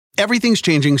Everything's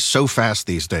changing so fast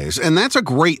these days, and that's a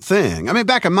great thing. I mean,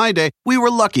 back in my day, we were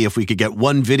lucky if we could get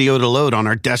one video to load on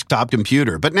our desktop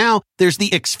computer. But now, there's the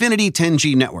Xfinity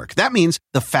 10G network. That means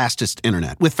the fastest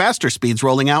internet, with faster speeds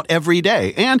rolling out every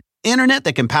day, and internet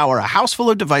that can power a house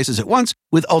full of devices at once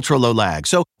with ultra-low lag.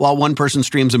 So while one person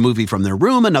streams a movie from their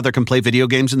room, another can play video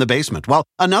games in the basement, while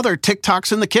another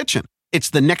TikToks in the kitchen.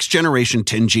 It's the next generation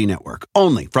 10G network,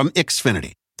 only from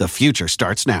Xfinity. The future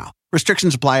starts now.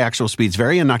 Restrictions apply. Actual speeds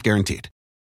vary and not guaranteed.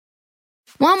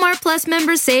 Walmart Plus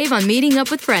members save on meeting up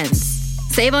with friends.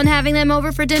 Save on having them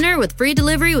over for dinner with free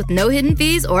delivery with no hidden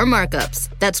fees or markups.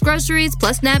 That's groceries,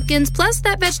 plus napkins, plus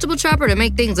that vegetable chopper to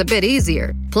make things a bit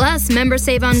easier. Plus, members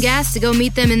save on gas to go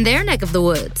meet them in their neck of the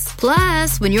woods.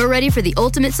 Plus, when you're ready for the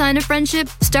ultimate sign of friendship,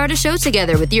 start a show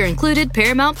together with your included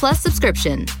Paramount Plus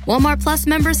subscription. Walmart Plus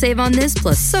members save on this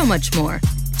plus so much more.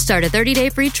 Start a 30-day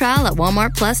free trial at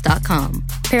walmartplus.com.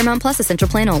 Paramount Plus Essential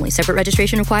Plan only. Separate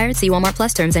registration required. See Walmart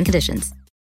Plus terms and conditions.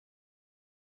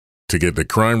 To get the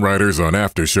Crime Writers on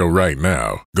After Show right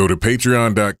now, go to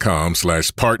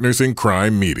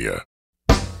patreon.com/partnersincrimemedia.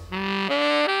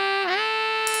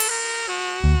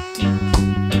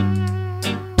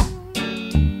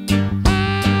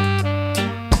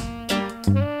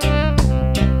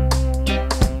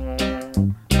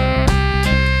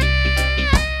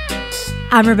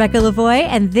 I'm Rebecca Lavoie,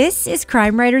 and this is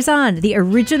Crime Writers On, the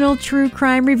original true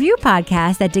crime review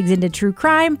podcast that digs into true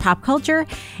crime, pop culture.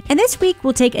 And this week,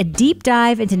 we'll take a deep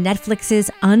dive into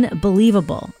Netflix's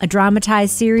Unbelievable, a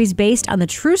dramatized series based on the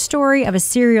true story of a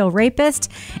serial rapist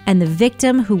and the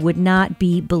victim who would not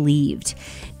be believed.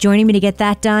 Joining me to get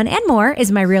that done and more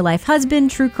is my real-life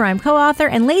husband, true crime co-author,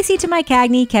 and Lacey to my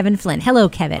Cagney, Kevin Flynn. Hello,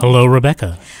 Kevin. Hello,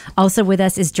 Rebecca. Also with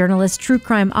us is journalist, true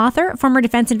crime author, former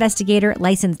defense investigator,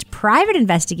 licensed private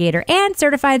investigator, and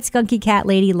certified skunky cat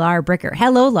lady, Laura Bricker.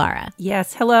 Hello, Laura.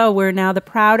 Yes, hello. We're now the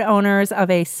proud owners of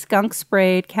a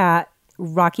skunk-sprayed cat,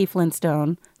 Rocky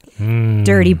Flintstone.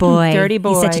 Dirty boy. Dirty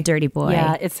boy. He's such a dirty boy.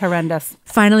 Yeah, it's horrendous.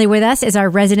 Finally with us is our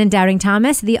resident Doubting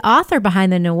Thomas, the author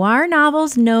behind the noir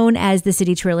novels known as the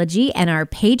City Trilogy, and our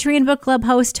Patreon book club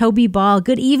host, Toby Ball.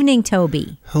 Good evening,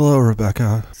 Toby. Hello,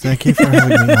 Rebecca. Thank you for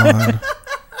having me on.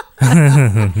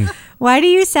 Why do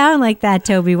you sound like that,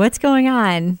 Toby? What's going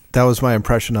on? That was my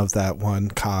impression of that one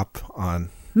cop on...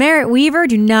 Merritt Weaver,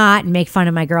 do not make fun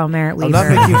of my girl, Merritt Weaver.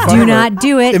 I'm not making fun Do of not her.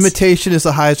 do it. Imitation is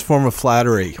the highest form of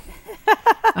flattery.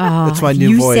 Oh, that's my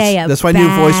new voice. That's my new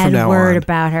voice from now on. Word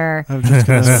about her. I'm just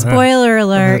gonna, Spoiler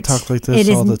alert. I'm talk like this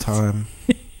all the time.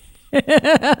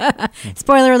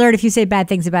 Spoiler alert, if you say bad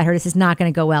things about her, this is not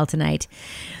going to go well tonight.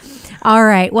 All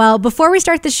right. Well, before we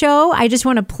start the show, I just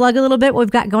want to plug a little bit what we've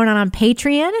got going on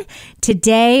Patreon.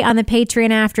 Today on the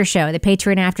Patreon After Show,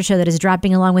 that is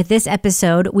dropping along with this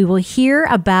episode, we will hear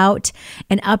about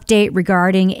an update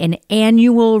regarding an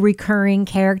annual recurring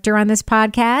character on this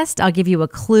podcast. I'll give you a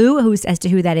clue as to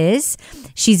who that is.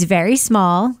 She's very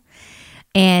small.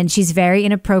 And she's very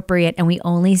inappropriate, and we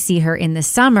only see her in the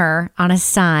summer on a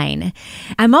sign.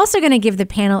 I'm also going to give the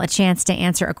panel a chance to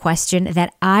answer a question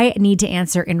that I need to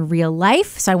answer in real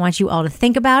life, so I want you all to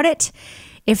think about it.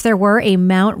 If there were a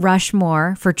Mount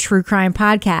Rushmore for true crime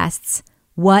podcasts,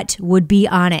 what would be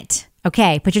on it?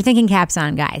 Okay, put your thinking caps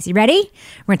on, guys. You ready?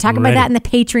 We're going to talk about that in the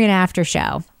Patreon After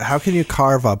Show. How can you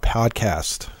carve a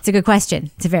podcast? It's a good question.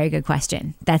 It's a very good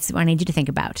question. That's what I need you to think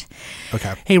about.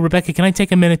 Okay. Hey, Rebecca, can I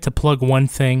take a minute to plug one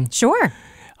thing? Sure.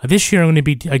 This year I'm going to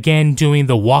be, again, doing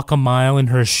the Walk a Mile in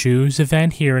Her Shoes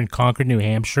event here in Concord, New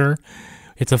Hampshire.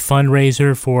 It's a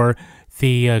fundraiser for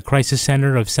the Crisis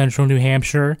Center of Central New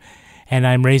Hampshire, and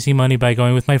I'm raising money by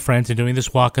going with my friends and doing this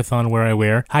walkathon where I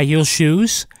wear high-heel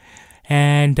shoes.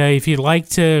 And if you'd like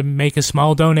to make a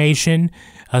small donation,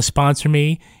 sponsor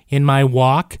me in my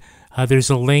walk, there's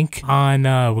a link on,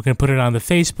 we're going to put it on the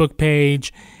Facebook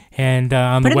page and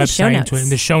on the website. In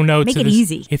the show notes. Make it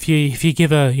easy. If you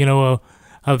give a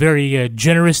very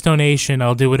generous donation,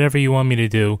 I'll do whatever you want me to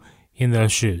do in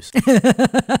those shoes. For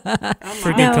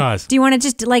a good cause. Do you want to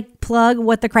just plug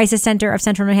what the Crisis Center of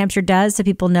Central New Hampshire does so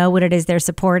people know what it is they're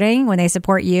supporting when they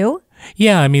support you?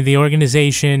 Yeah, I mean, the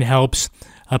organization helps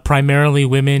primarily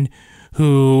women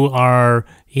who are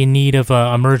in need of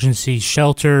emergency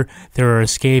shelter. They're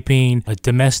escaping a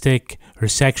domestic or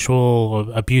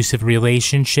sexual abusive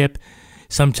relationship.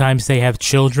 Sometimes they have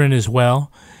children as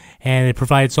well. And it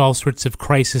provides all sorts of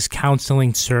crisis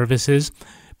counseling services.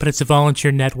 But it's a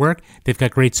volunteer network. They've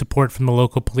got great support from the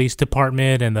local police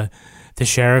department and the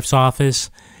sheriff's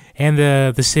office. And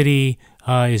the city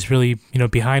is really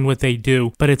behind what they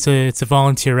do. But it's a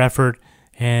volunteer effort.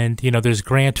 And, there's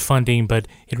grant funding, but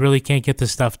it really can't get the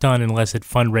stuff done unless it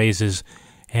fundraises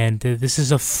And this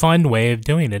is a fun way of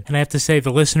doing it. And I have to say,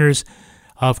 the listeners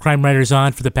of Crime Writers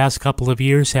On for the past couple of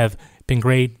years have been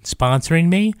great sponsoring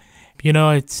me. You know,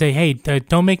 I'd say, hey,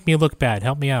 don't make me look bad.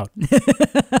 Help me out.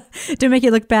 Don't make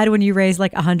you look bad when you raise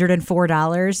like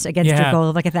 $104 against your goal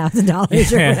of like $1,000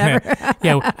 or whatever.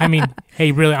 Yeah, I mean,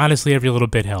 hey, really, honestly, every little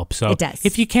bit helps. So it does.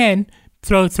 If you can,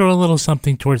 throw a little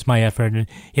something towards my effort. And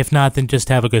if not, then just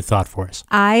have a good thought for us.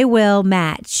 I will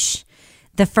match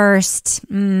the first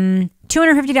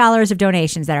 $250 of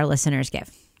donations that our listeners give.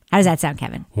 How does that sound,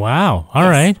 Kevin? Wow. All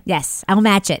right. Yes, I'll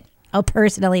match it. I'll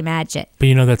personally match it. But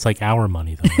you know that's like our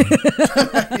money, though.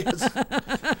 Right?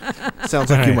 Sounds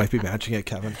like you might be matching it,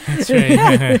 Kevin. That's right.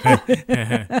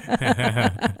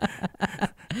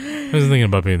 I was thinking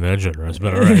about being that generous,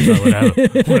 but all right,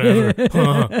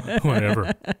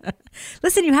 whatever.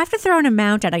 Listen, you have to throw an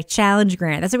amount at a challenge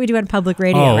grant. That's what we do on public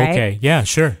radio, right? Oh, okay. Yeah,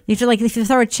 sure. You have to, like, if you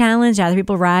throw a challenge out,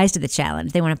 people rise to the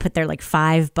challenge. They want to put their like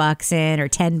 $5 in or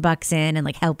 $10 in and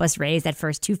like help us raise that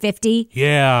first $250.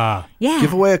 Yeah.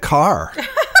 Give away a car.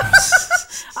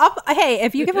 Hey,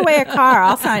 if you give away a car,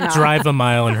 I'll sign up. Drive a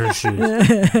mile in her shoes.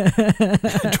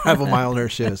 Drive a mile in her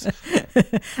shoes.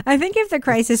 I think if the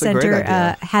Crisis Center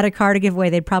had a car to give away,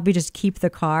 they'd probably just keep the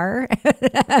car.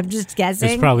 I'm just guessing.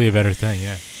 It's probably a better thing,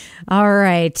 yeah. All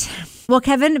right. Well,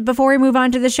 Kevin, before we move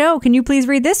on to the show, can you please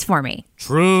read this for me?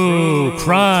 True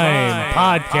Crime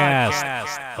Podcast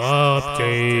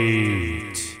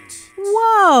Update.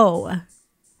 Whoa.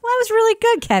 Well, that was really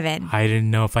good, Kevin. I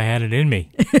didn't know if I had it in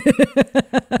me.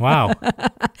 Wow.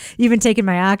 You've been taking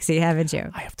my Oxy, haven't you?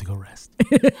 I have to go rest.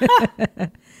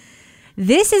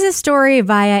 This is a story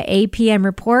via APM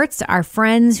Reports, our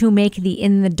friends who make the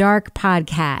In the Dark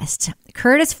podcast.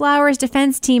 Curtis Flowers'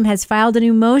 defense team has filed a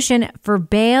new motion for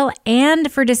bail and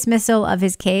for dismissal of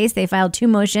his case. They filed 2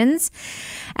 motions.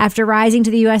 After rising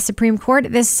to the U.S. Supreme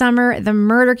Court this summer, the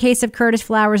murder case of Curtis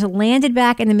Flowers landed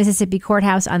back in the Mississippi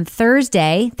courthouse on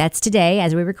Thursday. That's today,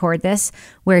 as we record this,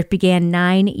 where it began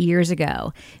 9 years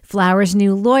ago. Flowers'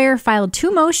 new lawyer filed 2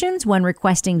 motions, one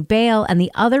requesting bail and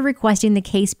the other requesting the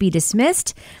case be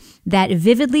dismissed, that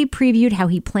vividly previewed how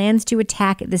he plans to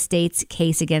attack the state's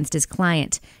case against his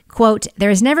client. Quote, there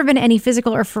has never been any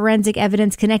physical or forensic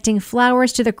evidence connecting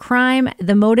Flowers to the crime.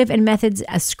 The motive and methods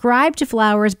ascribed to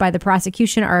Flowers by the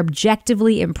prosecution are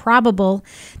objectively improbable.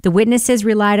 The witnesses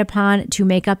relied upon to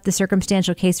make up the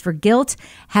circumstantial case for guilt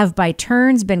have by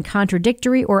turns been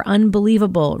contradictory or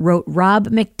unbelievable, wrote Rob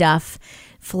McDuff,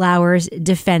 Flowers'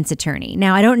 defense attorney.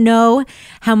 Now, I don't know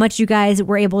how much you guys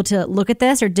were able to look at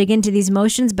this or dig into these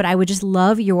motions, but I would just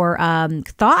love your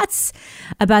thoughts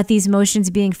about these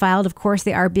motions being filed. Of course,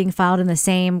 they are being filed in the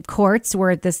same courts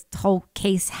where this whole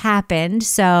case happened.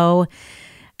 So,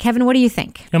 Kevin, what do you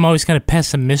think? I'm always kind of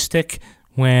pessimistic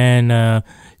when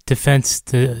defense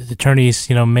attorneys,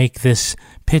 make this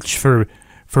pitch for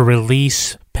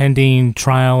release pending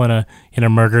trial in a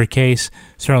murder case,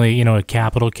 certainly, a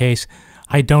capital case.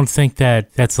 I don't think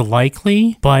that that's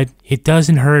likely, but it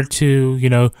doesn't hurt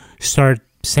to, start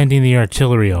sending the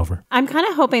artillery over. I'm kind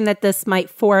of hoping that this might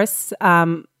force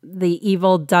the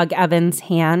evil Doug Evans'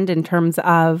 hand in terms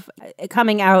of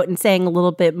coming out and saying a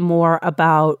little bit more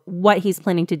about what he's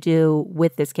planning to do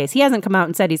with this case. He hasn't come out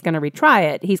and said he's going to retry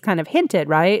it. He's kind of hinted,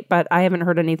 right? But I haven't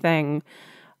heard anything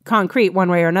concrete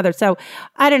one way or another. So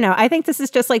I don't know. I think this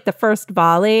is just like the first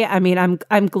volley. I mean,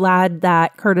 I'm glad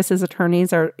that Curtis's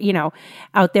attorneys are,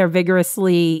 out there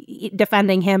vigorously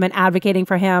defending him and advocating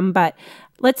for him. But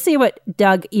let's see what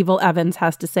Doug Evil Evans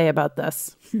has to say about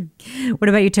this. What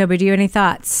about you, Toby? Do you have any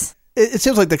thoughts? It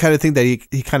seems like the kind of thing that he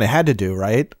kind of had to do,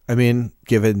 right? I mean,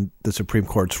 given the Supreme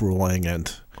Court's ruling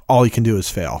and all he can do is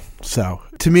fail. So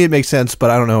to me, it makes sense, but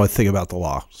I don't know a thing about the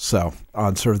law. So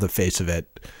on sort of the face of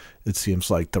it, it seems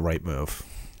like the right move.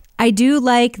 I do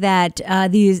like that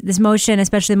this motion,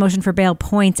 especially the motion for bail,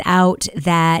 points out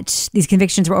that these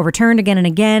convictions were overturned again and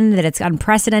again, that it's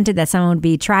unprecedented that someone would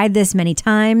be tried this many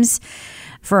times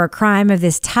for a crime of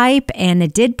this type. And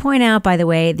it did point out, by the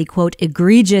way, the, quote,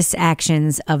 egregious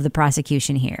actions of the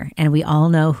prosecution here. And we all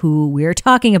know who we're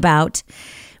talking about.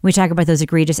 We talk about those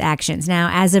egregious actions.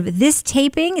 Now, as of this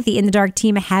taping, the In the Dark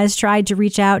team has tried to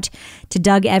reach out to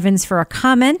Doug Evans for a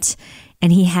comment,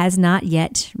 and he has not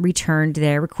yet returned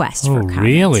their request for comment.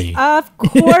 Really? Of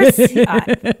course he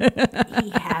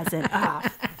hasn't. Oh,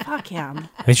 fuck him.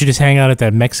 They should just hang out at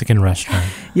that Mexican restaurant.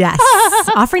 Yes.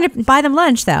 Offering to buy them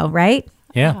lunch, though, right?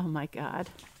 Yeah. Oh, my God.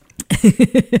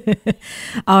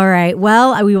 All right.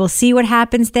 Well, we will see what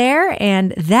happens there.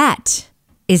 And that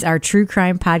is our True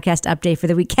Crime Podcast update for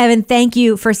the week. Kevin, thank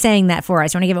you for saying that for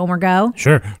us. You want to give it one more go?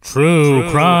 Sure. True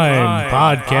Crime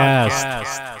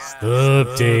Podcast.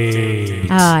 Update.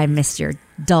 Oh, I missed your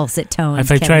dulcet tones.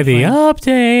 If I try the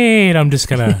update,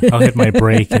 I'll hit my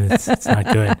break and it's not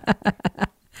good.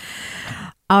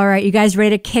 All right, you guys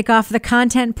ready to kick off the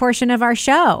content portion of our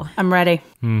show? I'm ready.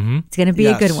 Mm-hmm. It's going to be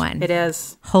a good one. It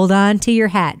is. Hold on to your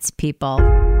hats, people.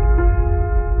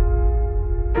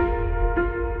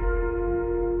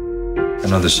 I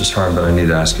know this is hard, but I need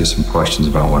to ask you some questions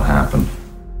about what happened.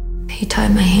 He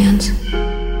tied my hands.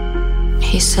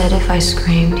 He said if I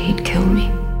screamed, he'd kill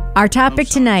me. Our topic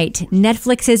tonight,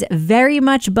 Netflix's very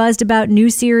much buzzed about new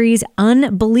series,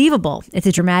 Unbelievable. It's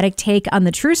a dramatic take on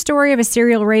the true story of a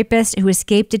serial rapist who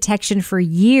escaped detection for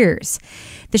years.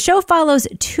 The show follows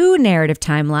two narrative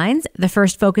timelines. The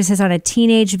first focuses on a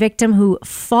teenage victim who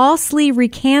falsely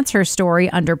recants her story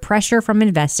under pressure from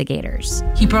investigators.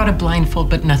 He brought a blindfold,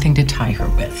 but nothing to tie her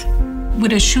with.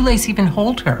 Would a shoelace even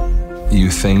hold her? You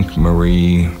think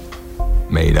Marie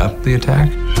made up the attack?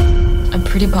 I'm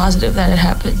pretty positive that it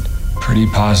happened. Pretty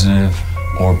positive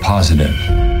or positive?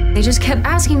 They just kept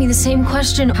asking me the same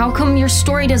question. How come your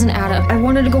story doesn't add up? I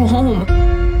wanted to go home.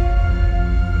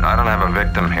 I don't have a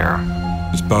victim here.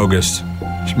 It's bogus.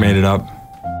 She made it up.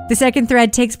 The second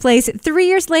thread takes place 3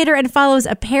 years later and follows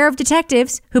a pair of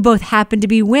detectives who both happen to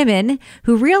be women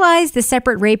who realize the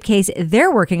separate rape case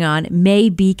they're working on may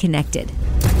be connected.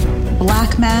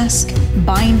 Black mask,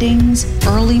 bindings,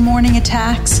 early morning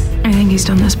attacks. I think he's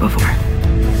done this before.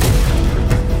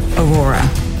 Aurora,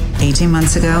 18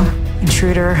 months ago.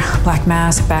 Intruder, black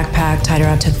mask, backpack, tied her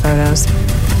up, took photos.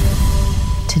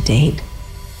 To date,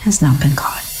 has not been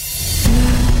caught.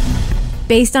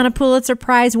 Based on a Pulitzer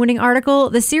Prize-winning article,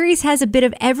 the series has a bit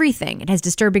of everything. It has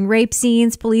disturbing rape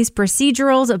scenes, police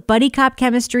procedurals, buddy cop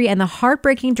chemistry, and the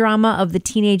heartbreaking drama of the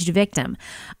teenaged victim.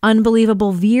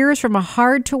 Unbelievable veers from a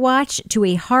hard-to-watch to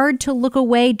a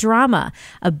hard-to-look-away drama,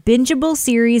 a bingeable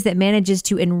series that manages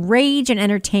to enrage and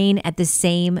entertain at the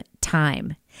same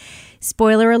time.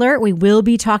 Spoiler alert, we will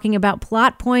be talking about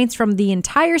plot points from the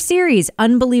entire series,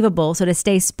 Unbelievable. So to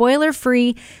stay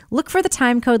spoiler-free, look for the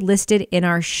time code listed in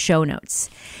our show notes.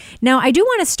 Now, I do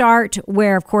want to start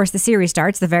where, of course, the series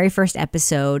starts, the very first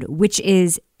episode, which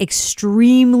is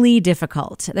extremely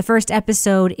difficult. The first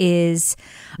episode is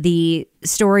the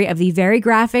story of the very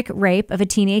graphic rape of a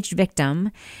teenage victim,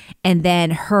 and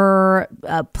then her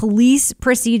police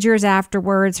procedures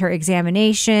afterwards, her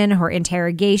examination, her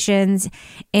interrogations,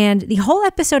 and the whole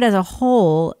episode as a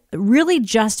whole really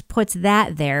just puts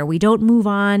that there. We don't move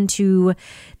on to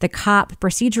the cop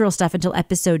procedural stuff until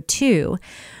episode 2.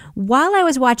 While I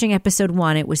was watching episode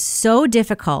 1, it was so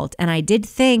difficult, and I did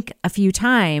think a few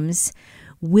times,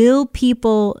 will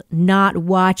people not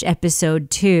watch episode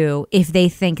 2 if they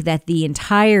think that the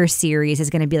entire series is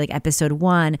going to be like episode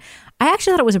 1? I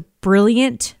actually thought it was a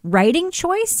brilliant writing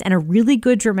choice and a really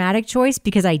good dramatic choice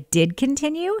because I did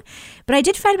continue, but I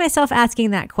did find myself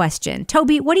asking that question.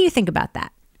 Toby, what do you think about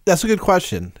that? That's a good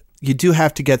question. You do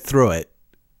have to get through it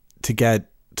to get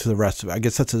to the rest of it. I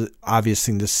guess that's an obvious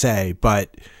thing to say,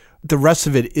 but the rest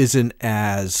of it isn't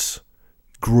as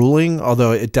grueling,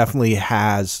 although it definitely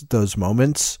has those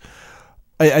moments.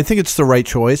 I think it's the right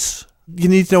choice. You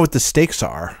need to know what the stakes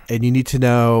are, and you need to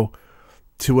know,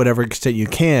 to whatever extent you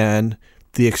can,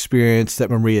 the experience that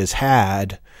Marie has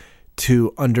had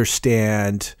to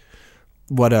understand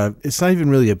it's not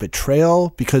even really a betrayal,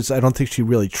 because I don't think she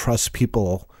really trusts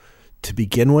people to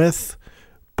begin with,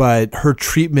 but her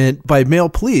treatment by male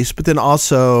police, but then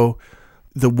also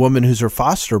the woman who's her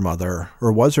foster mother,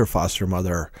 or was her foster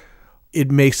mother,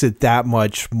 it makes it that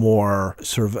much more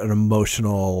sort of an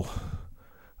emotional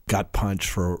gut punch,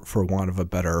 for want of a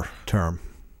better term.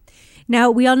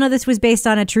 Now, we all know this was based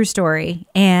on a true story,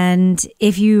 and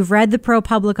if you've read the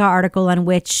ProPublica article on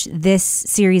which this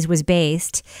series was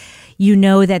based, you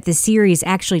know that the series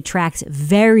actually tracks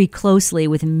very closely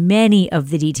with many of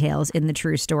the details in the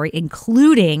true story,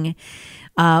 including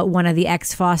one of the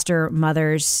ex-foster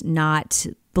mothers not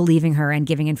believing her and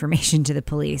giving information to the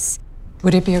police.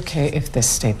 Would it be okay if this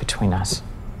stayed between us?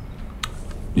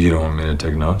 You don't want me to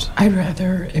take notes? I'd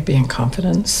rather it be in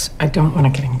confidence. I don't want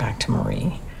it getting back to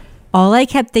Marie. All I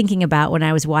kept thinking about when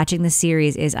I was watching the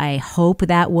series is I hope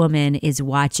that woman is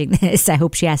watching this. I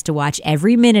hope she has to watch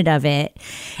every minute of it.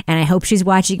 And I hope she's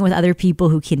watching it with other people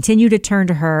who continue to turn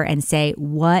to her and say,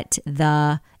 what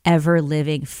the ever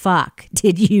living fuck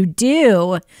did you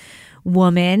do,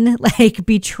 woman? Like,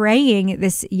 betraying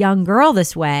this young girl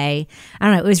this way. I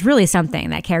don't know. It was really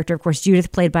something. That character, of course,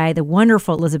 Judith, played by the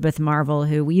wonderful Elizabeth Marvel,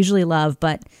 who we usually love,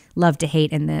 but love to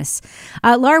hate in this.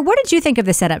 Laura, what did you think of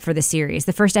the setup for the series?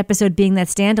 The first episode being that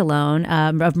standalone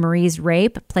of Marie's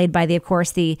rape, played by, of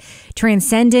course, the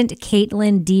transcendent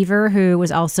Caitlin Dever, who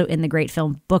was also in the great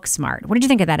film Booksmart. What did you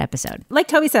think of that episode? Like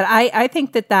Toby said, I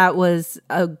think that was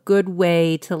a good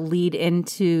way to lead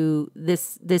into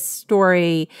this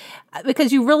story,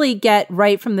 because you really get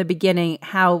right from the beginning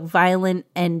how violent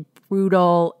and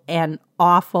brutal and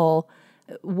awful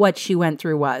what she went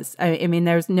through was. I mean,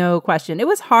 there's no question. It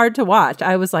was hard to watch.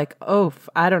 I was like, oh,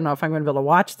 I don't know if I'm going to be able to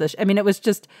watch this. I mean, it was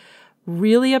just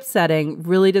really upsetting,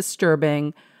 really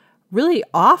disturbing, really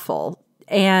awful.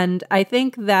 And I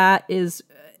think that is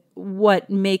what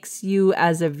makes you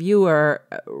as a viewer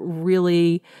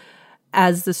really,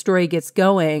 as the story gets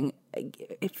going,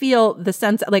 feel the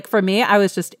sense, like for me, I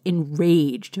was just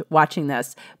enraged watching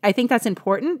this. I think that's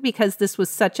important because this was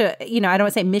such a, I don't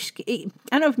want to say,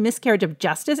 I don't know if miscarriage of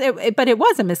justice, but it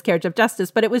was a miscarriage of justice,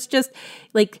 but it was just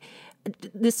like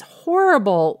this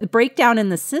horrible breakdown in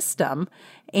the system.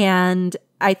 And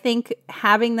I think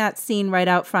having that scene right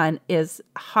out front is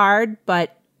hard,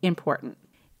 but important.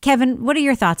 Kevin, what are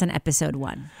your thoughts on episode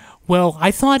 1? Well,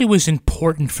 I thought it was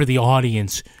important for the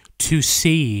audience to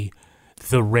see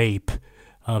the rape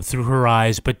through her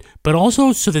eyes, but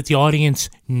also so that the audience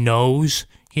knows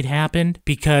it happened,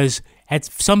 because at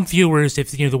some viewers,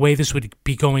 if the way this would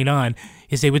be going on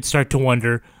is they would start to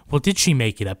wonder, well, did she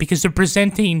make it up? Because they're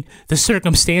presenting the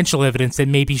circumstantial evidence that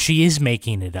maybe she is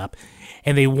making it up,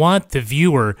 and they want the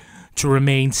viewer to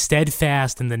remain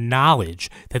steadfast in the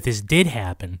knowledge that this did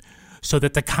happen, so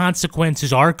that the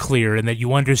consequences are clear and that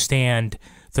you understand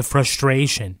the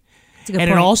frustration,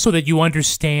 and also that you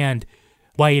understand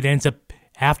why it ends up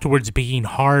afterwards being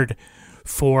hard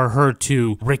for her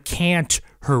to recant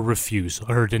her refusal,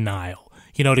 her denial,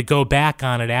 to go back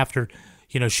on it after,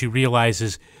 she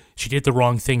realizes she did the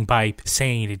wrong thing by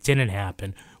saying it didn't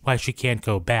happen, why she can't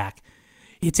go back.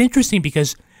 It's interesting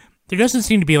because there doesn't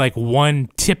seem to be like one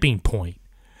tipping point,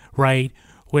 right,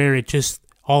 where it just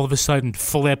all of a sudden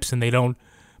flips and they don't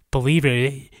believe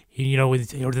it,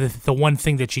 or the one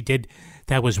thing that she did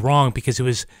that was wrong, because it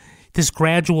was this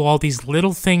gradual, all these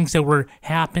little things that were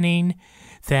happening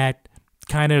that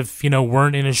kind of,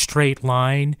 weren't in a straight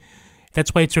line.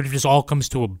 That's why it sort of just all comes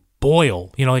to a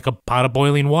boil, like a pot of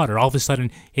boiling water. All of a sudden,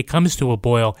 it comes to a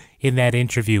boil in that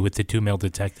interview with the 2 male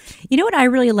detectives. You know what I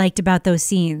really liked about those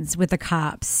scenes with the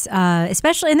cops,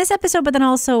 especially in this episode, but then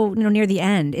also, near the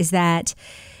end, is that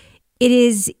it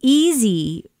is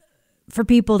easy for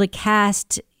people to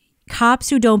cast cops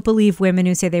who don't believe women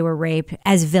who say they were raped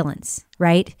as villains,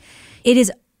 right? It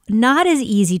is not as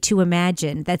easy to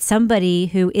imagine that somebody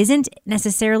who isn't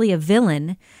necessarily a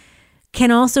villain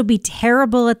can also be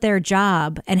terrible at their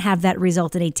job and have that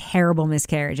result in a terrible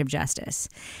miscarriage of justice.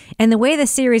 And the way the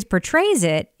series portrays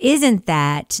it isn't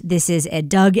that this is a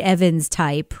Doug Evans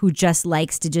type who just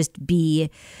likes to just be,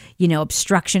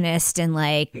 obstructionist and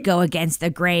like go against the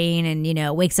grain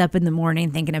and, wakes up in the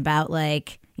morning thinking about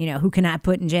like, who can I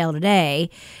put in jail today?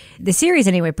 The series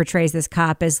anyway portrays this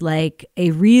cop as like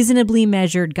a reasonably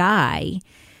measured guy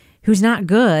who's not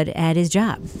good at his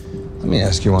job. Let me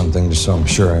ask you one thing just so I'm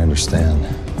sure I understand.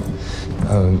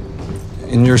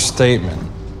 In your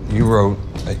statement, you wrote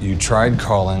that you tried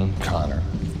calling Connor,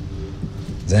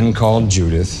 then called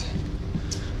Judith,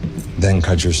 then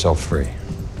cut yourself free.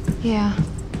 Yeah.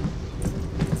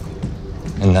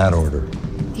 In that order.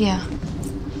 Yeah.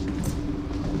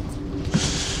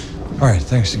 All right,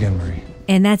 thanks again, Marie.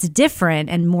 And that's different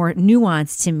and more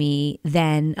nuanced to me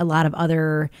than a lot of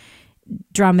other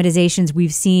dramatizations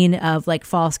we've seen of like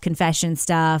false confession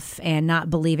stuff and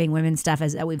not believing women stuff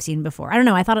as that we've seen before. I don't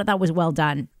know. I thought that was well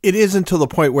done. It is until the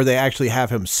point where they actually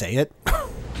have him say it.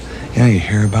 You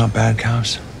hear about bad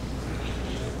cops?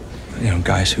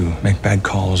 Guys who make bad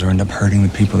calls or end up hurting the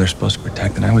people they're supposed to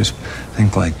protect. And I always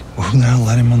think like, well, who the hell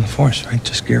let him on the force, right?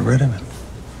 Just get rid of him.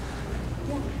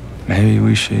 Maybe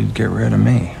we should get rid of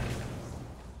me.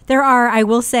 I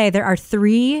will say, there are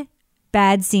 3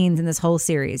 bad scenes in this whole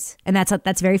series. And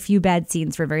that's very few bad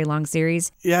scenes for a very long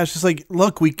series. Yeah, it's just like,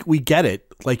 look, we get it.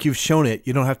 Like, you've shown it.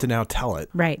 You don't have to now tell it.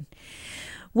 Right.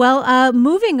 Well,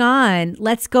 moving on,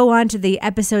 let's go on to the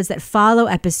episodes that follow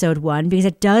episode 1, because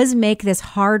it does make this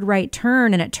hard right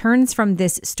turn, and it turns from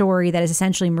this story that is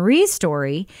essentially Marie's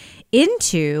story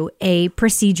into a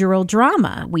procedural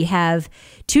drama. We have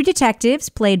 2 detectives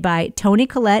played by Toni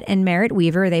Collette and Merritt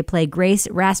Weaver. They play Grace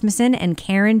Rasmussen and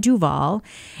Karen Duvall,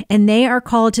 and they are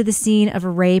called to the scene of a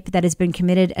rape that has been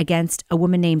committed against a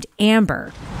woman named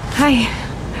Amber. Hi,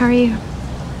 how are you?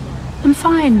 I'm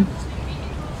fine.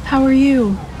 How are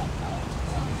you?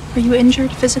 Are you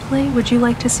injured physically? Would you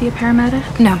like to see a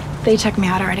paramedic? No, they checked me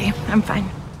out already. I'm fine.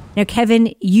 Now,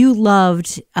 Kevin, you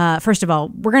loved, first of all,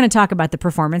 we're going to talk about the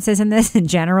performances in this in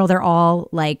general. They're all,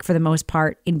 like, for the most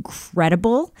part,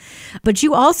 incredible. But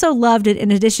you also loved it,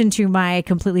 in addition to my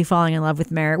completely falling in love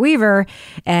with Merritt Wever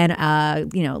and,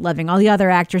 loving all the other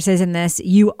actresses in this.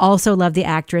 You also loved the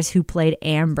actress who played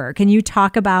Amber. Can you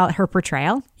talk about her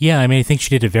portrayal? Yeah, I mean, I think she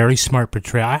did a very smart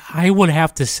portrayal. I would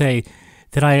have to say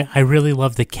that I really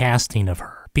love the casting of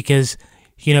her because,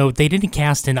 they didn't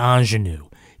cast an ingenue.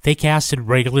 They casted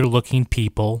regular-looking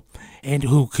people and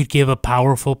who could give a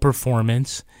powerful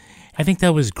performance. I think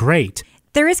that was great.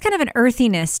 There is kind of an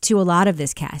earthiness to a lot of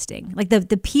this casting. Like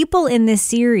the people in this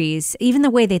series, even the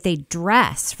way that they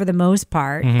dress for the most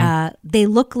part, they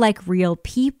look like real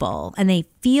people and they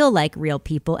feel like real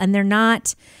people, and they're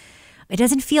not... It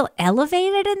doesn't feel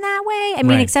elevated in that way. I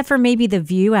mean, Right. except for maybe the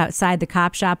view outside the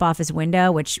cop shop office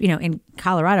window, which, in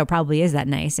Colorado probably is that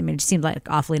nice. I mean, it just seemed like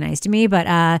awfully nice to me, but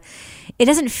it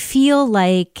doesn't feel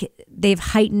like they've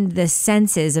heightened the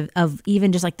senses of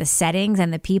even just like the settings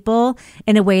and the people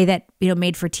in a way that,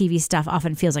 made for TV stuff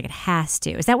often feels like it has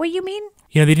to. Is that what you mean?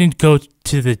 They didn't go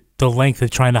to the length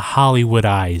of trying to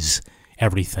Hollywoodize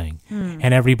everything.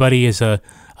 And everybody is a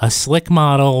slick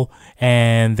model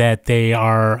and that they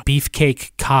are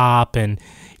beefcake cop and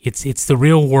it's the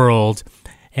real world.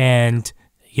 And,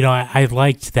 I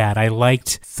liked that. I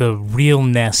liked the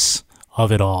realness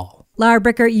of it all. Laura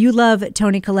Bricker, you love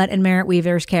Toni Collette and Merritt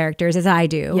Wever's characters, as I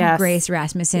do. Yes. Grace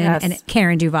Rasmussen Yes. and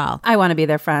Karen Duvall. I want to be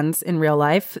their friends in real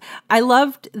life. I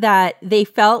loved that they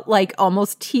felt like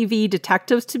almost TV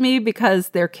detectives to me because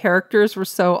their characters were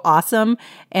so awesome.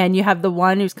 And you have the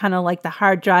one who's kind of like the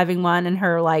hard driving one and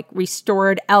her like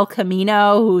restored El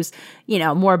Camino, who's,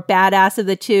 more badass of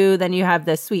the two. Then you have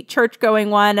the sweet church going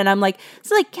one. And I'm like,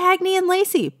 it's like Cagney and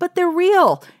Lacey, but they're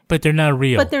real. But they're not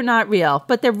real. But they're not real.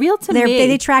 But they're real to me.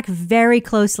 They track very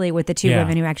closely with the two Yeah.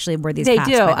 women who actually were these They cops.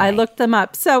 do. by the I way. looked them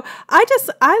up. So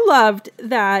I loved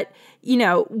that,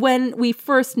 when we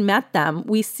first met them,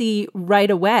 we see right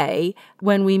away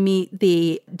when we meet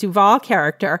the Duvall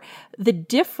character, the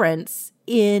difference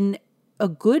in a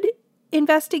good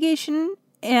investigation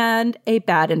and a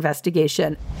bad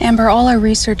investigation. Amber, all our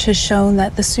research has shown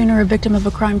that the sooner a victim of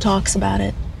a crime talks about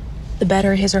it, the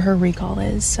better his or her recall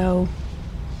is. So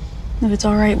if it's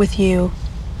all right with you,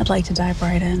 I'd like to dive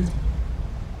right in.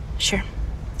 Sure.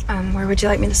 Where would you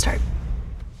like me to start?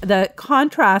 The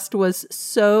contrast was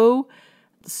so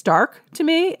stark to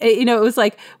me. It was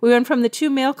like we went from the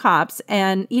two male cops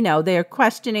and, they're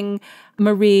questioning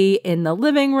Marie in the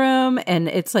living room and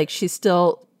it's like she's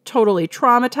still totally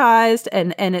traumatized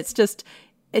and it's just,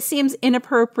 it seems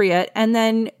inappropriate. And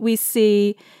then we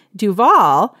see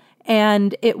Duvall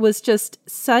and it was just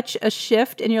such a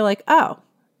shift and you're like, oh,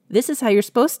 this is how you're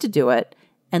supposed to do it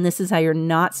and this is how you're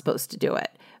not supposed to do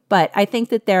it. But I think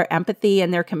that their empathy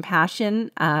and their compassion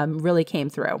really came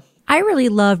through. I really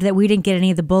loved that we didn't get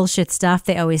any of the bullshit stuff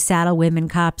they always saddle women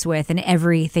cops with in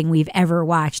everything we've ever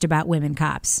watched about women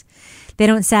cops. They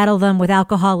don't saddle them with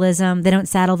alcoholism. They don't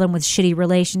saddle them with shitty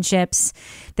relationships.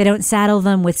 They don't saddle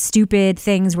them with stupid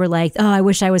things where like, oh, I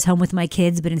wish I was home with my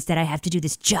kids, but instead I have to do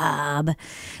this job.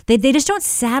 They just don't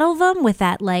saddle them with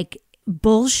that like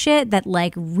bullshit that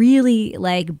like really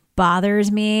like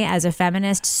bothers me as a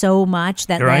feminist so much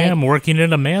that Here I am working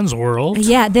in a man's world.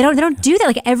 Yeah, they don't do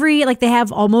that. Like they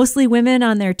have all mostly women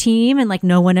on their team and like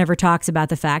no one ever talks about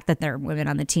the fact that they're women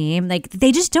on the team. Like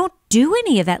they just don't do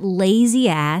any of that lazy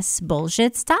ass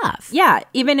bullshit stuff. Yeah,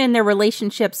 even in their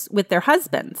relationships with their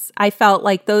husbands. I felt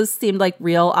like those seemed like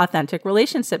real authentic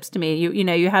relationships to me.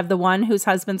 You have the one whose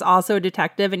husband's also a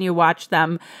detective and you watch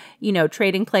them,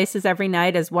 trading places every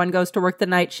night as one goes to work the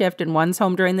night shift and one's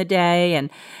home during the day and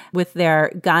with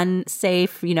their gun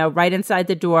safe, right inside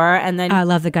the door. And then I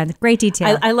love the gun. Great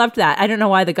detail. I loved that. I don't know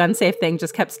why the gun safe thing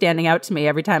just kept standing out to me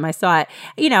every time I saw it.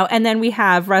 And then we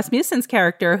have Rasmussen's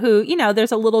character who,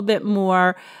 there's a little bit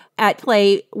more at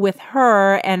play with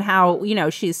her and how,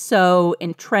 she's so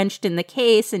entrenched in the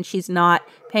case and she's not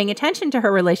paying attention to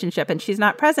her relationship and she's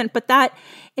not present. But that,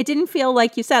 it didn't feel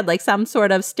like you said, like some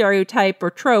sort of stereotype or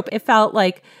trope. It felt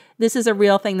like this is a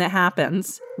real thing that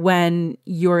happens when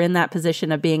you're in that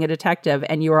position of being a detective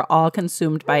and you are all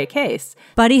consumed by a case.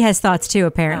 Buddy has thoughts too,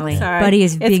 apparently. Sorry. Buddy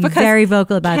is being very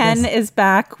vocal about Ken this. is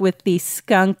back with the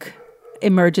skunk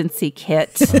emergency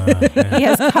kit. He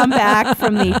has come back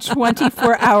from the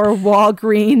 24-hour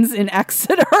Walgreens in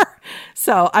Exeter.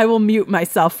 So I will mute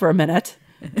myself for a minute.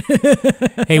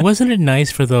 Hey, wasn't it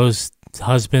nice for those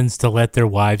husbands to let their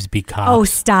wives be cops? Oh,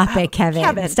 stop it,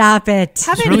 Kevin. Stop it.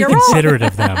 Kevin, It's really you're considerate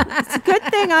of them. It's a good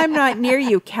thing I'm not near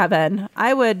you, Kevin.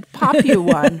 I would pop you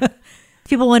one. If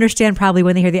People will understand probably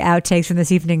when they hear the outtakes from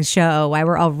this evening's show why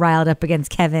we're all riled up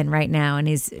against Kevin right now and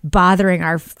he's bothering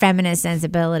our feminist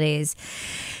sensibilities.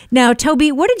 Now,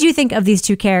 Toby, what did you think of these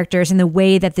two characters and the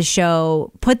way that the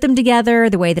show put them together,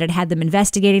 the way that it had them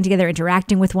investigating together,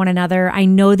 interacting with one another? I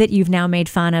know that you've now made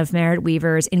fun of Merritt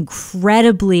Wever's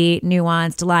incredibly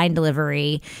nuanced line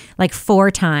delivery like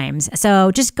 4 times.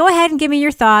 So just go ahead and give me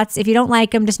your thoughts. If you don't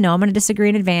like them, just know I'm going to disagree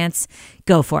in advance.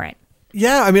 Go for it.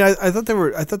 Yeah, I mean, I thought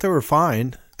they were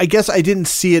fine. I guess I didn't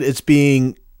see it as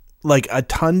being like a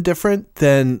ton different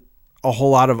than a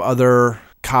whole lot of other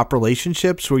cop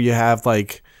relationships where you have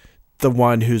like the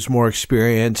one who's more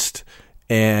experienced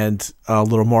and a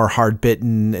little more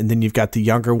hard-bitten, and then you've got the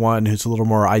younger one who's a little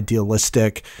more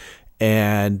idealistic,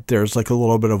 and there's like a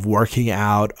little bit of working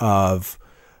out of,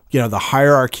 you know, the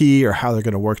hierarchy or how they're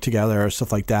going to work together or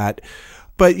stuff like that.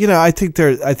 But, you know, I think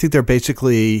they're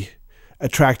basically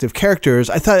attractive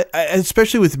characters. I thought,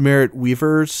 especially with Merritt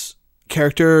Wever's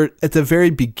character, at the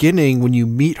very beginning when you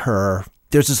meet her,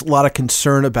 there's just a lot of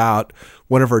concern about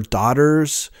one of her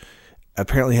daughters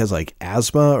apparently has like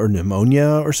asthma or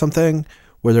pneumonia or something,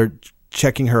 where they're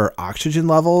checking her oxygen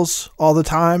levels all the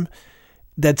time.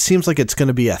 That seems like it's going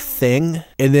to be a thing.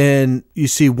 And then you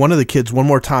see one of the kids one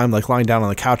more time, like lying down on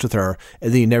the couch with her,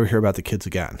 and then you never hear about the kids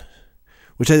again,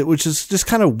 which is just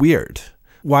kind of weird.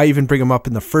 Why even bring them up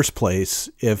in the first place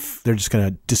if they're just going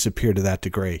to disappear to that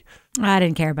degree? I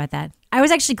didn't care about that. I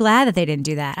was actually glad that they didn't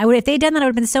do that. If they'd done that, I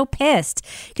would have been so pissed.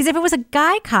 Because if it was a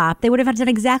guy cop, they would have done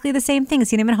exactly the same thing.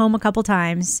 Seen him at home a couple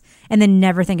times and then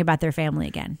never think about their family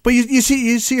again. But you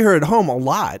see her at home a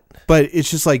lot. But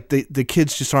it's just like the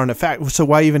kids just aren't a fact. So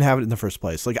why even have it in the first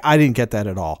place? Like, I didn't get that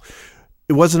at all.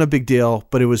 It wasn't a big deal,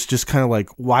 but it was just kind of like,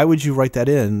 why would you write that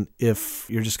in if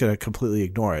you're just going to completely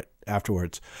ignore it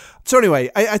afterwards? So anyway,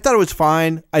 I thought it was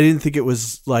fine. I didn't think it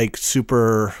was like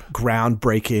super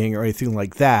groundbreaking or anything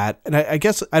like that. And I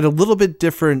guess I had a little bit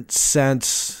different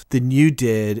sense than you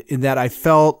did in that I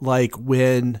felt like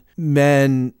when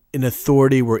men in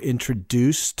authority were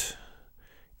introduced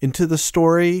into the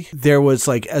story, there was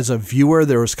like, as a viewer,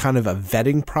 there was kind of a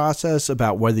vetting process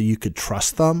about whether you could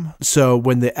trust them. So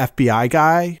when the FBI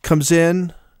guy comes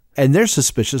in, and they're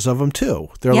suspicious of him too.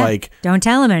 They're like, don't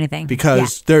tell him anything.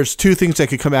 Because there's 2 things that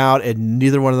could come out and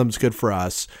neither one of them is good for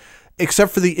us.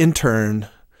 Except for the intern.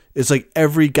 It's like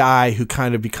every guy who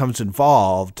kind of becomes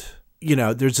involved, you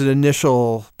know, there's an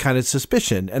initial kind of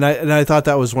suspicion. And I thought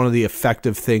that was one of the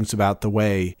effective things about the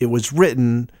way it was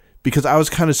written, because I was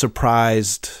kind of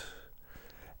surprised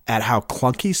at how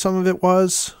clunky some of it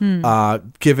was,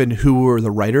 given who were the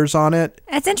writers on it.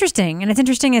 It's interesting. And it's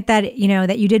interesting that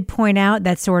you did point out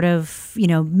that sort of, you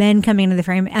know, men coming into the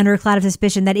frame under a cloud of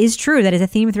suspicion. That is true. That is a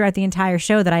theme throughout the entire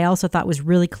show that I also thought was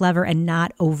really clever and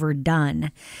not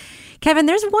overdone. Kevin,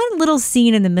 there's one little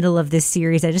scene in the middle of this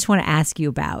series I just want to ask you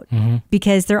about,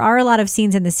 because there are a lot of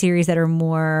scenes in the series that are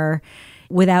more,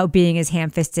 without being as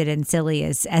ham-fisted and silly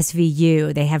as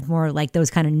SVU, they have more like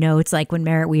those kind of notes, like when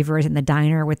Merritt Wever is in the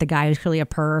diner with the guy who's clearly a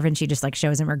perv and she just like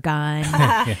shows him her gun.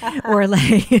 Or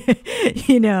like,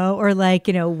 you know,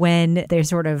 when they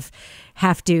sort of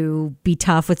have to be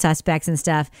tough with suspects and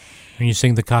stuff. When you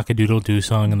sing the cock-a-doodle-doo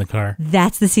song in the car.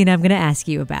 That's the scene I'm going to ask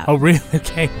you about. Oh, really?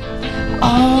 Okay.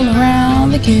 All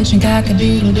around the kitchen,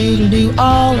 cock-a-doodle-doodle-doo.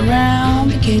 All around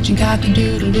the kitchen,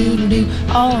 cock-a-doodle-doodle-doo.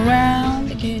 All around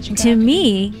the kitchen. To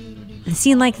me, a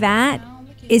scene like that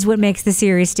is what makes the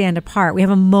series stand apart. We have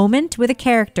a moment with a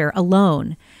character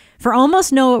alone for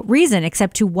almost no reason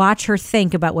except to watch her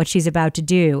think about what she's about to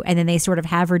do. And then they sort of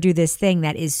have her do this thing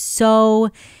that is so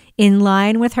in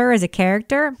line with her as a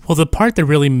character. Well, the part that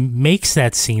really makes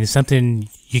that scene is something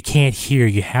you can't hear,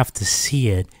 you have to see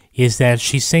it, is that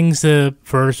she sings the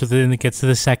verse, and then it gets to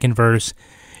the second verse,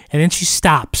 and then she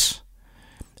stops.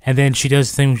 And then she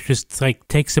does things, just like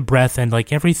takes a breath, and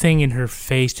like everything in her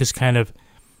face just kind of,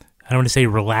 I don't want to say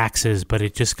relaxes, but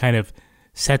it just kind of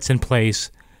sets in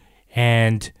place.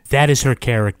 And that is her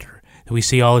character that we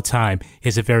see all the time,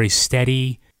 is a very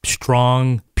steady,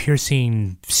 strong,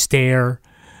 piercing stare.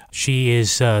 She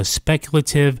is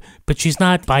speculative, but she's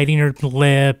not biting her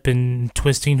lip and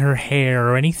twisting her hair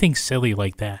or anything silly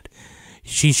like that.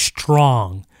 She's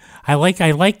strong. I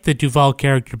like the Duvall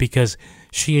character because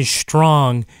she is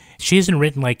strong. She isn't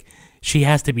written like she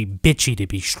has to be bitchy to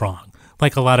be strong,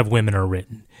 like a lot of women are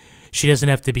written. She doesn't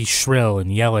have to be shrill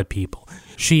and yell at people.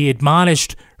 She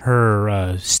admonished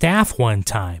her staff one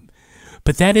time,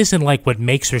 but that isn't like what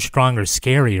makes her strong or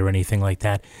scary or anything like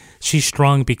that. She's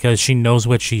strong because she knows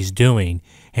what she's doing,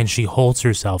 and she holds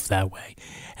herself that way.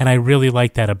 And I really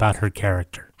like that about her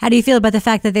character. How do you feel about the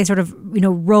fact that they sort of,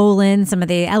 roll in some of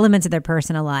the elements of their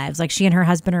personal lives? Like she and her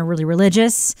husband are really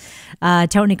religious.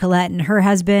 Toni Collette and her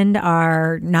husband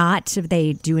are not.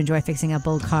 They do enjoy fixing up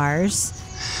old cars.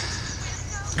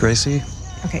 Gracie?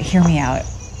 Okay, hear me out.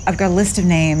 I've got a list of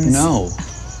names. No.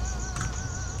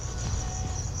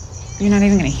 You're not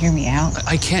even going to hear me out.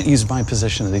 I can't use my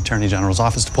position at the Attorney General's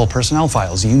office to pull personnel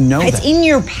files. You know that. It's in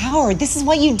your power. This is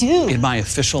what you do. In my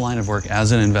official line of work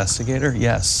as an investigator,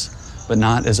 yes. But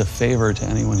not as a favor to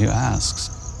anyone who asks.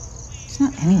 It's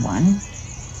not anyone.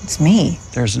 It's me.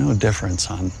 There's no difference,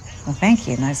 hon. Well, thank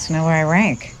you. Nice to know where I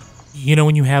rank.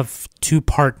 When you have two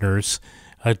partners,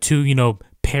 two,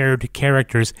 paired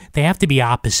characters, they have to be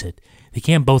opposite. They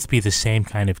can't both be the same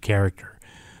kind of character.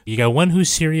 You got one who's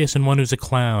serious and one who's a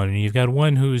clown, and you've got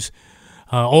one who's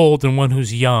old and one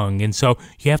who's young. And so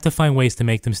you have to find ways to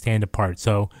make them stand apart.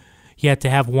 So you have to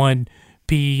have one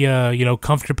be,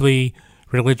 comfortably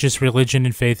religion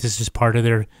and faith is just part of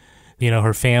their,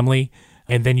 her family.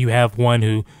 And then you have one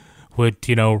who would,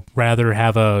 rather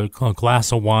have a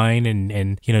glass of wine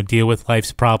and deal with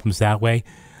life's problems that way.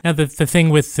 Now, the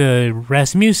thing with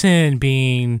Rasmussen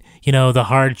being, the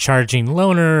hard-charging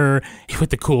loner with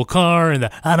the cool car and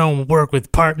the I don't work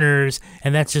with partners,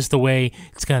 and that's just the way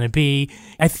it's going to be.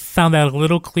 I found that a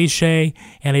little cliche,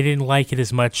 and I didn't like it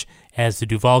as much as the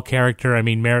Duvall character. I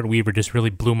mean, Merritt Wever just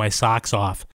really blew my socks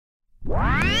off.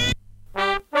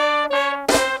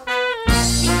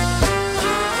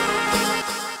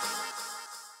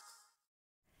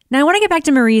 Now, I want to get back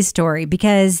to Marie's story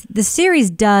because the series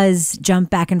does jump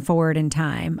back and forward in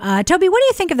time. Toby, what do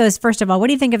you think of those? First of all, what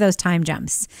do you think of those time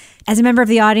jumps? As a member of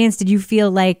the audience, did you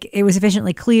feel like it was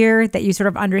sufficiently clear that you sort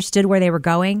of understood where they were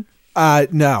going?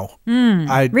 No.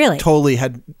 I really? Totally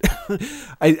had...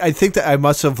 I think that I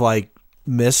must have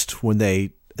missed when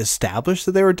they established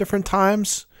that they were different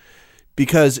times,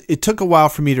 because it took a while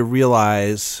for me to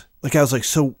realize... I was like,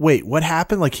 so wait, what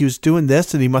happened? He was doing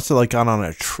this and he must have gone on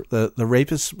the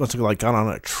rapist must have gone on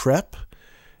a trip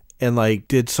and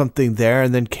did something there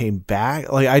and then came back.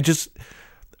 I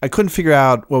couldn't figure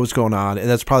out what was going on, and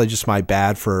that's probably just my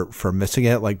bad for missing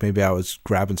it. Maybe I was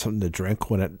grabbing something to drink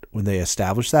when they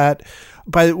established that.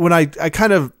 But when I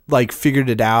kind of figured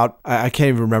it out, I can't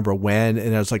even remember when,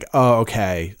 and I was like, oh,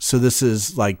 okay, so this is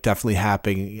definitely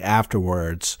happening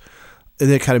afterwards,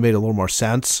 and it kind of made a little more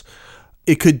sense.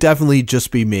 It could definitely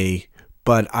just be me,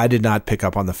 but I did not pick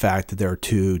up on the fact that there are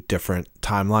two different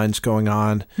timelines going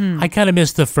on. I kind of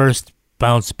missed the first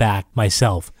bounce back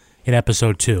myself in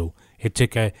episode 2. It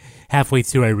took halfway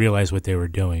through I realized what they were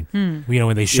doing.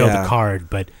 When they show the card,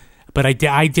 but I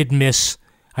did miss.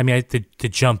 I mean, the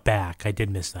jump back, I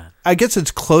did miss that. I guess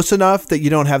it's close enough that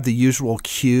you don't have the usual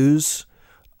cues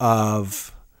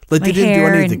of they didn't do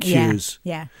any of the cues.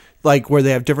 Yeah. Where they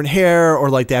have different hair,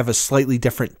 or they have a slightly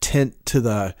different tint to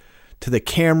the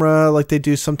camera, like they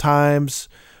do sometimes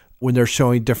when they're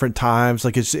showing different times.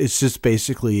 It's just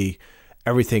basically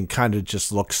everything kind of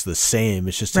just looks the same.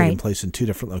 It's just taking place in two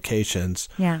different locations.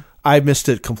 Yeah, I missed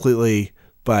it completely,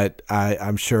 but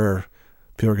I'm sure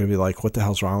people are going to be like, what the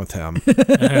hell's wrong with him?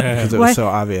 Because it was so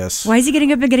obvious. Why is he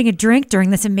getting up and getting a drink during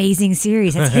this amazing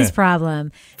series? That's his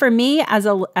problem. For me, as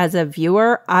a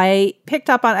viewer, I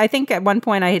picked up on, I think at one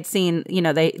point I had seen,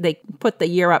 they put the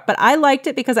year up, but I liked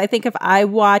it because I think if I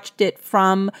watched it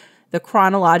from the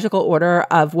chronological order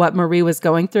of what Marie was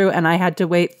going through, and I had to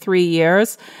wait 3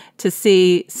 years to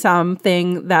see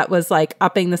something that was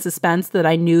upping the suspense that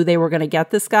I knew they were going to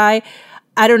get this guy,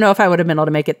 I don't know if I would have been able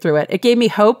to make it through it. It gave me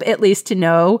hope, at least, to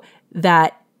know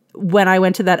that when I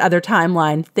went to that other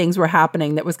timeline, things were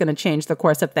happening that was going to change the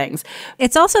course of things.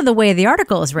 It's also the way the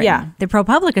article is written. Yeah. The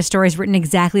ProPublica story is written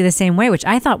exactly the same way, which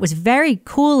I thought was very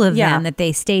cool of them, that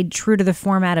they stayed true to the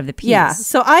format of the piece. Yeah.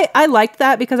 So I liked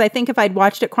that, because I think if I'd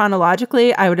watched it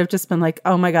chronologically, I would have just been like,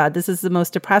 oh my God, this is the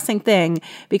most depressing thing,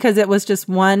 because it was just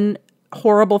one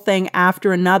horrible thing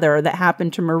after another that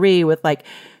happened to Marie with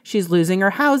she's losing her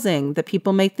housing. The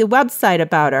people make the website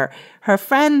about her. Her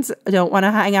friends don't want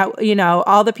to hang out.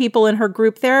 All the people in her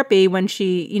group therapy, when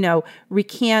she,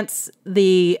 recants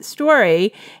the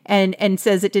story and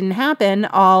says it didn't happen,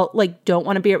 all don't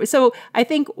want to be. So I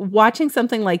think watching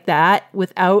something like that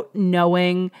without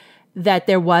knowing that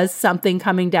there was something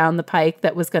coming down the pike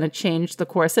that was going to change the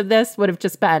course of this would have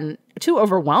just been too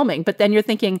overwhelming. But then you're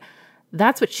thinking,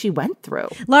 that's what she went through.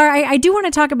 Laura, I do want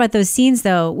to talk about those scenes,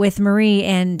 though, with Marie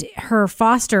and her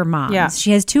foster moms. Yeah.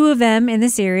 She has two of them in the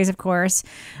series, of course.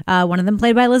 One of them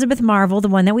played by Elizabeth Marvel, the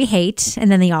one that we hate.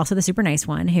 And then also the super nice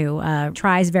one who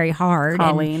tries very hard.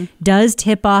 Colleen. And does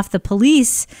tip off the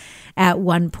police at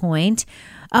one point.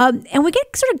 And we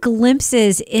get sort of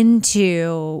glimpses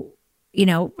into,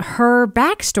 her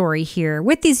backstory here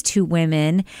with these two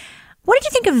women. What did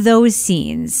you think of those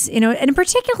scenes? And in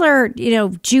particular,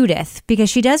 Judith, because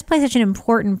she does play such an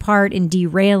important part in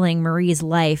derailing Marie's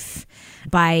life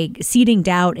by seeding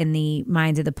doubt in the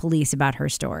minds of the police about her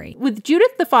story. With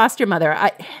Judith, the foster mother,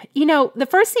 the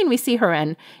first scene we see her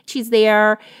in, she's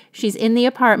there, she's in the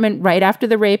apartment right after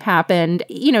the rape happened,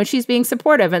 she's being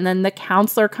supportive. And then the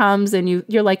counselor comes and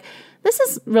you're like, this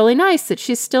is really nice that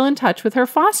she's still in touch with her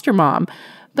foster mom.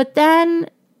 But then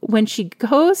when she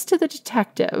goes to the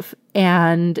detective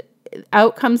and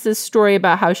out comes this story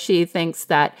about how she thinks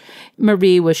that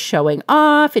Marie was showing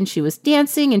off and she was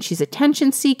dancing and she's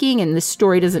attention seeking and this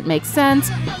story doesn't make sense.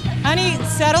 Honey,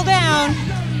 settle down.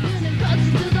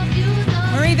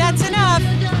 Marie, that's enough.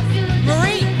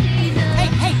 Marie,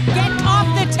 hey, get off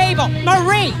the table.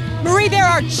 Marie, there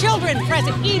are children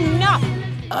present. Enough.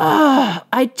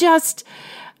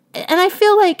 And I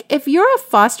feel like if you're a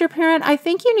foster parent, I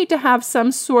think you need to have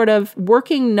some sort of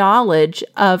working knowledge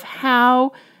of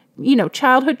how,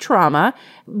 childhood trauma,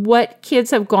 what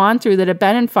kids have gone through that have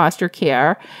been in foster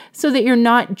care, so that you're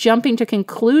not jumping to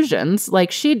conclusions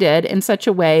like she did in such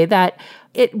a way that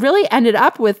it really ended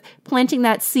up with planting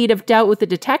that seed of doubt with the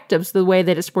detectives the way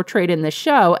that it's portrayed in the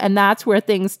show. And that's where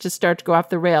things just start to go off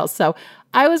the rails. So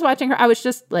I was watching her. I was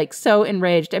just so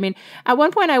enraged. I mean, at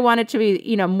one point I wanted to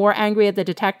be, more angry at the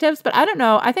detectives, but I don't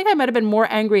know. I think I might have been more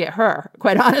angry at her,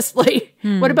 quite honestly.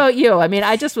 What about you? I mean,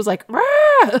 I just was like, rah!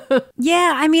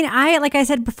 Yeah. I mean, like I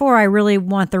said before, I really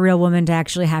want the real woman to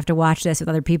actually have to watch this with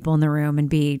other people in the room and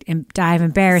die of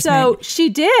embarrassment. So she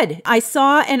did. I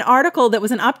saw an article that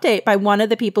was an update by one of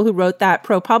the people who wrote that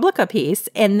ProPublica piece,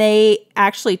 and they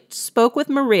actually spoke with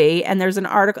Marie, and there's an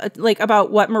article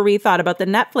about what Marie thought about the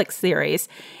Netflix series.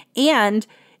 And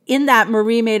in that,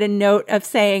 Marie made a note of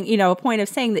saying, a point of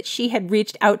saying that she had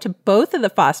reached out to both of the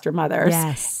foster mothers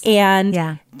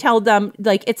and tell them,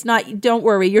 it's not, don't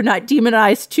worry, you're not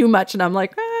demonized too much. And I'm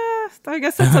like, I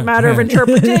guess it's a matter of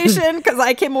interpretation, because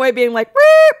I came away being like,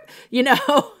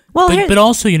 Well, but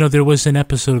also, there was an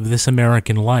episode of This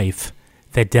American Life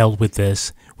that dealt with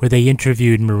this, where they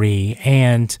interviewed Marie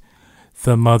and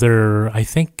the mother. I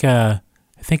think in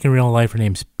real life her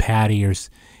name's Patty, or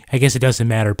I guess it doesn't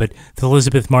matter, but the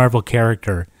Elizabeth Marvel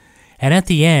character. And at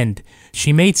the end,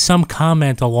 she made some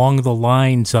comment along the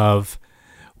lines of,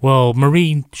 well,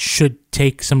 Marie should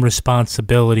take some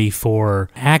responsibility for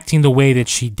acting the way that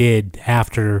she did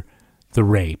after the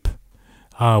rape,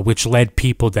 which led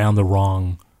people down the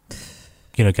wrong,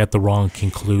 got the wrong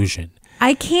conclusion.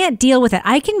 I can't deal with it.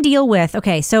 I can deal with,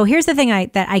 so here's the thing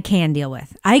that I can deal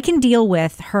with. I can deal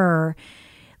with her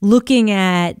looking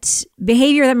at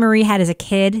behavior that Marie had as a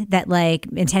kid, that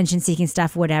attention-seeking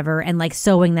stuff, whatever, and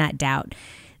sowing that doubt.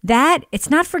 That, it's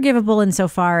not forgivable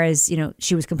insofar as,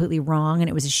 she was completely wrong and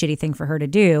it was a shitty thing for her to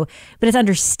do, but it's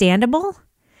understandable.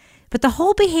 But the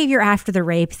whole behavior after the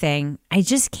rape thing, I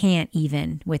just can't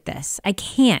even with this. I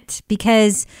can't,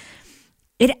 because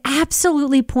it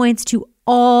absolutely points to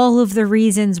all of the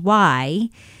reasons why,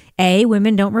 A,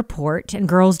 women don't report and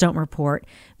girls don't report,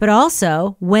 but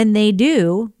also when they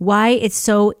do, why it's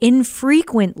so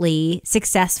infrequently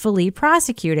successfully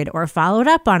prosecuted or followed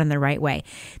up on in the right way.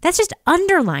 That's just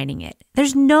underlining it.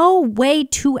 There's no way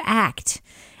to act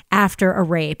after a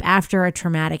rape, after a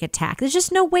traumatic attack. There's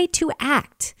just no way to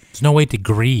act. There's no way to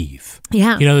grieve.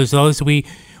 Yeah. There's always, we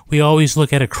always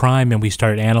look at a crime and we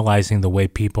start analyzing the way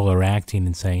people are acting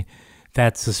and saying,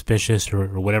 that's suspicious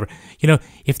or whatever.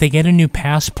 If they get a new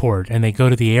passport and they go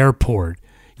to the airport,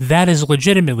 that is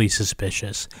legitimately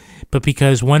suspicious. But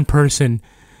because one person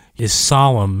is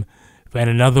solemn and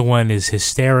another one is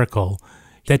hysterical,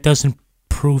 that doesn't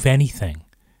prove anything.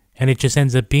 And it just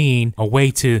ends up being a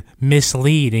way to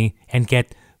mislead and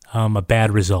get a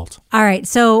bad result. All right.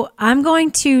 So I'm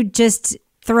going to just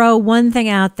throw one thing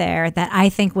out there that I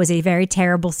think was a very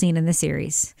terrible scene in the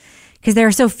series. Because there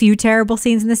are so few terrible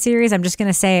scenes in the series, I'm just going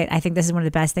to say it. I think this is one of the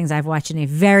best things I've watched in a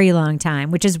very long time,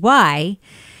 which is why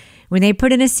when they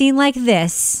put in a scene like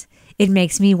this, it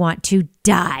makes me want to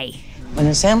die. When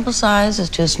the sample size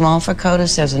is too small for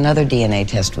CODIS, there's another DNA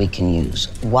test we can use,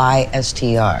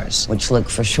 YSTRs, which look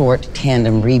for short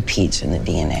tandem repeats in the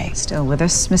DNA. Still with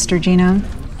us, Mr. Genome?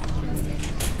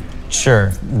 Sure.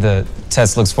 The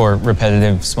test looks for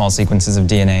repetitive small sequences of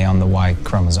DNA on the Y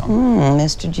chromosome.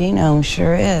 Mr. Genome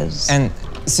sure is. And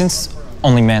since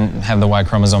only men have the Y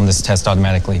chromosome, this test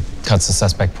automatically cuts the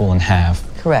suspect pool in half.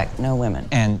 Correct, no women.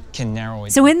 And can narrow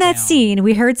it So in that down. scene,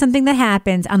 we heard something that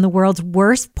happens on the world's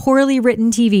worst poorly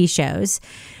written TV shows,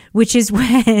 which is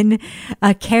when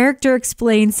a character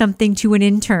explains something to an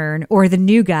intern or the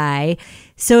new guy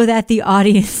so that the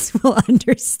audience will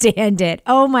understand it.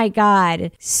 Oh my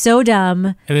God. So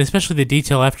dumb. And especially the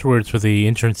detail afterwards where the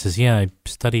intern says, yeah, I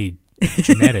studied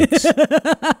genetics.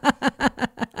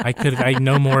 I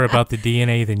know more about the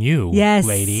DNA than you, yes,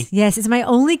 lady. Yes, it's my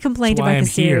only complaint That's why about I'm the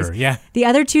series. here. Yeah. The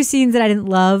other two scenes that I didn't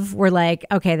love were like,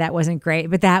 okay, that wasn't great.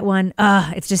 But that one,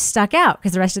 it's just stuck out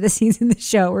because the rest of the scenes in the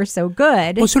show were so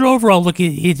good. Well, sort of overall, look,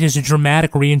 it is a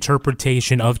dramatic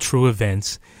reinterpretation of true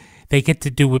events. They get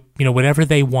to do whatever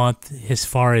they want as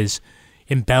far as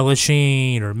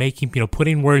embellishing or making,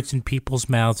 putting words in people's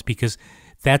mouths because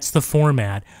that's the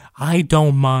format. I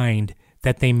don't mind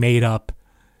that they made up,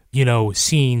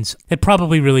 scenes that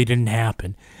probably really didn't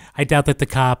happen. I doubt that the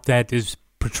cop that is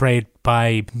portrayed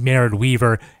by Merritt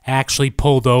Weaver actually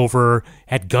pulled over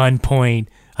at gunpoint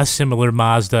a similar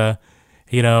Mazda,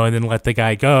 and then let the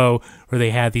guy go, or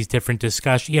they had these different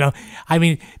discussions.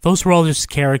 Those were all just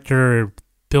character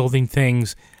building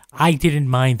things. I didn't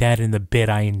mind that in the bit.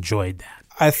 I enjoyed that.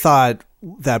 I thought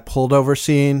that pulled over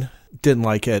scene, didn't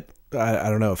like it. I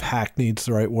don't know if hackneyed's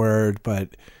the right word,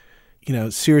 but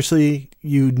seriously,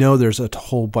 there's a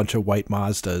whole bunch of white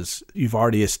Mazdas. You've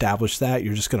already established that.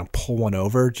 You're just going to pull one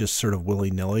over just sort of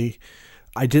willy-nilly.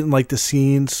 I didn't like the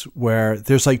scenes where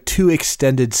there's like 2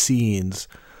 extended scenes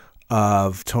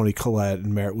of Toni Collette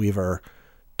and Merritt Weaver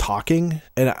talking.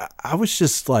 And I was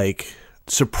just like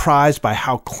surprised by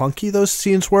how clunky those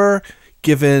scenes were,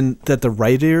 given that the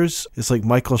writers is like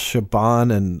Michael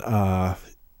Chabon and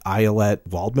Ayelet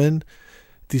Waldman.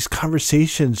 These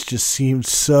conversations just seemed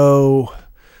so,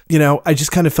 I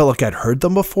just kind of felt like I'd heard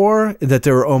them before, and that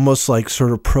they were almost like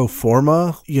sort of pro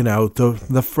forma.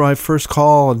 My first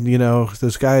call, and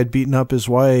this guy had beaten up his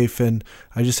wife, and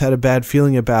I just had a bad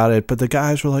feeling about it. But the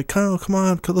guys were like, "Oh, come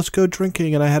on, let's go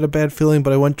drinking." And I had a bad feeling,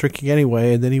 but I went drinking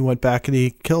anyway. And then he went back and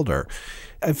he killed her.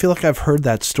 I feel like I've heard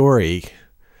that story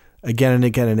again and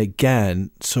again and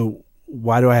again. So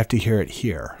why do I have to hear it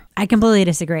here? I completely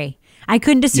disagree. I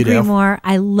couldn't disagree more.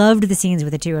 I loved the scenes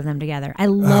with the two of them together. I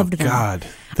loved them. God.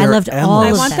 I loved all of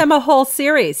them. I want them a whole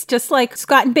series, just like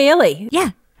Scott and Bailey.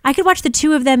 Yeah. I could watch the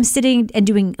two of them sitting and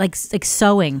doing like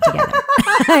sewing together.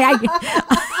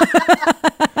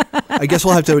 I guess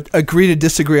we'll have to agree to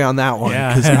disagree on that one,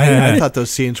 because I thought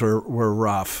those scenes were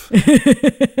rough.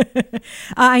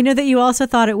 I know that you also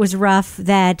thought it was rough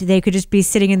that they could just be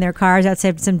sitting in their cars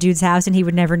outside some dude's house and he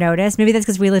would never notice. Maybe that's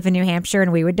because we live in New Hampshire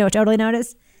and we would totally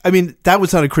notice. I mean, that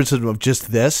was not a criticism of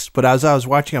just this, but as I was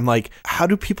watching, I'm like, how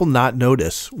do people not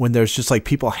notice when there's just like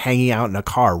people hanging out in a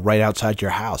car right outside your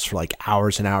house for like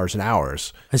hours and hours and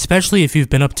hours? Especially if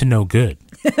you've been up to no good.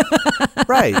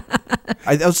 Right.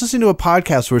 I was listening to a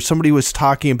podcast where somebody was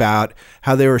talking about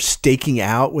how they were staking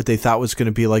out what they thought was going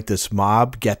to be like this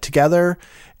mob get together,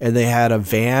 and they had a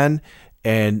van,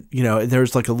 and there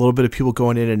was like a little bit of people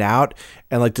going in and out,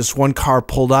 and like this one car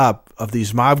pulled up of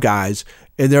these mob guys,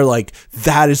 and they're like,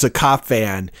 that is a cop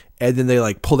van. And then they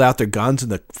like pulled out their guns,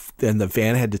 and the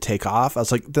van had to take off. I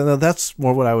was like, no, that's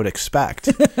more what I would expect.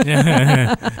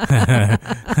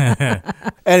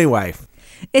 Anyway.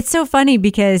 It's so funny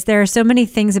because there are so many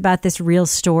things about this real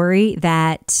story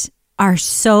that are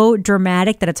so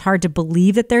dramatic that it's hard to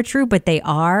believe that they're true, but they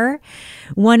are.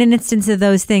 One instance of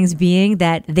those things being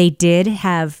that they did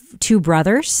have 2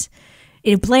 brothers.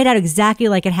 It played out exactly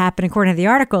like it happened, according to the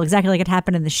article, exactly like it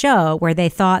happened in the show, where they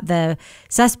thought the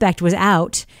suspect was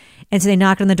out. And so they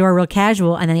knocked on the door real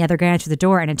casual, and then the other guy answered the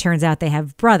door, and it turns out they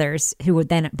have brothers who would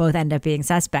then both end up being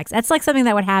suspects. That's like something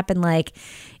that would happen like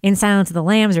in Silence of the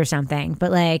Lambs or something,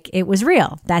 but like it was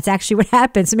real. That's actually what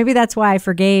happened. So maybe that's why I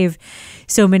forgave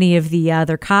so many of the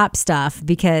other cop stuff,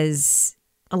 because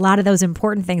a lot of those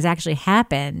important things actually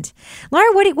happened. Laura,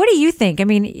 what do you think? I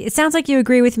mean, it sounds like you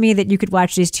agree with me that you could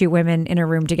watch these 2 women in a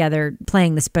room together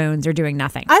playing the spoons or doing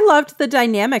nothing. I loved the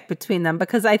dynamic between them,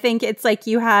 because I think it's like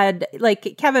you had,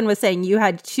 like Kevin was saying, you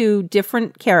had 2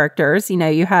 different characters.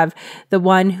 You have the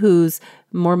one who's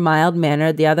more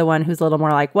mild-mannered, the other one who's a little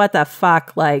more like, what the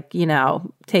fuck, like,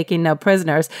 taking no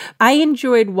prisoners. I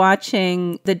enjoyed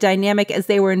watching the dynamic as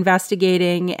they were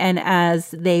investigating and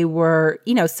as they were,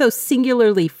 so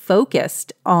singularly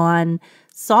focused on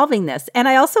solving this. And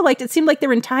I also liked, it seemed like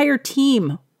their entire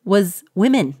team was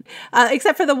women,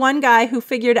 except for the one guy who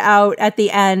figured out at the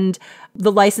end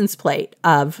the license plate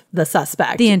of the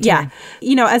suspect. The intern.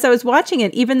 Yeah. As I was watching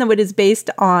it, even though it is based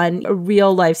on a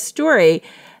real life story,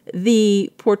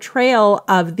 the portrayal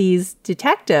of these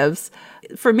detectives,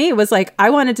 for me, was like, I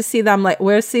wanted to see them, like,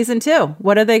 where's season 2?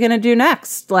 What are they going to do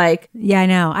next? Like, yeah, I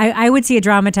know. I would see a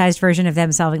dramatized version of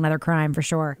them solving another crime for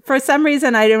sure. For some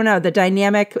reason, I don't know, the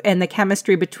dynamic and the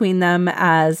chemistry between them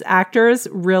as actors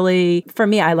really, for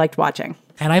me, I liked watching.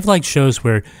 And I've liked shows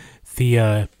where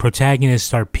the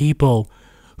protagonists are people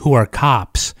who are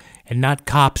cops and not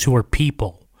cops who are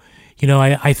people. You know,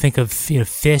 I think of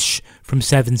Fish from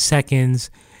 7 Seconds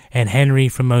and Henry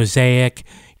from Mosaic,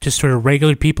 just sort of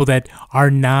regular people that are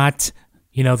not,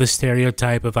 the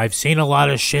stereotype of I've seen a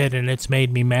lot of shit and it's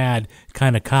made me mad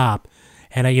kind of cop.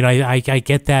 And I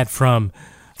get that from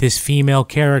this female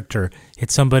character.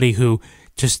 It's somebody who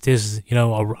just is,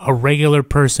 a regular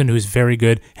person who's very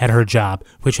good at her job,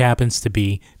 which happens to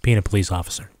be being a police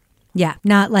officer. Yeah,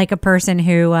 not like a person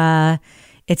who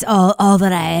it's all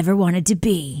that I ever wanted to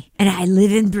be, and I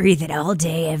live and breathe it all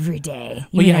day, every day.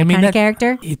 That kind of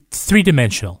character? It's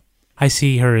three-dimensional. I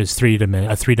see her as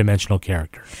a three-dimensional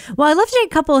character. Well, I'd love to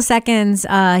take a couple of seconds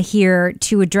here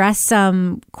to address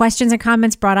some questions and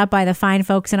comments brought up by the fine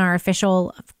folks in our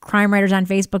official Crime Writers on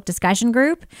Facebook discussion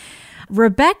group.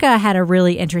 Rebecca had a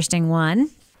really interesting one.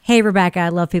 Hey, Rebecca. I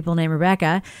love people named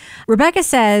Rebecca. Rebecca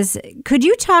says, could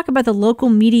you talk about the local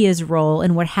media's role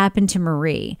in what happened to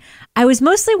Marie? I was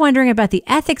mostly wondering about the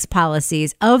ethics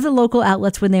policies of the local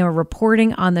outlets when they were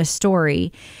reporting on the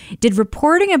story. Did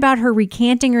reporting about her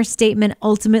recanting her statement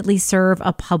ultimately serve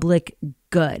a public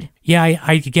good? Yeah,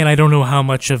 I don't know how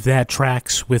much of that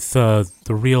tracks with the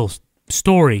real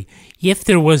story. If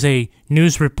there was a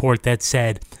news report that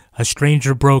said a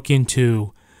stranger broke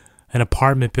into an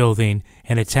apartment building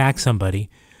and attack somebody,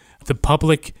 the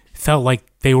public felt like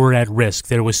they were at risk.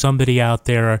 There was somebody out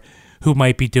there who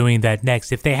might be doing that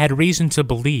next. If they had reason to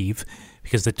believe,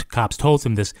 because the cops told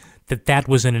them this, that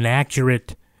was an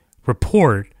inaccurate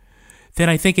report, then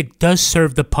I think it does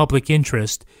serve the public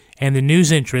interest and the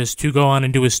news interest to go on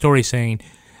and do a story saying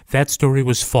that story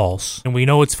was false. And we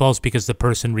know it's false because the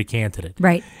person recanted it.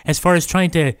 Right. As far as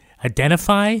trying to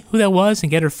identify who that was and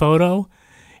get her photo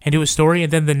and do a story,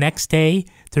 and then the next day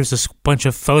there's a bunch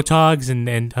of photogs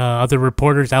and other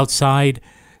reporters outside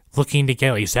looking to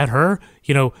get, is that her?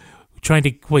 Trying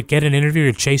to get an interview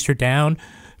or chase her down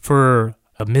for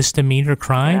a misdemeanor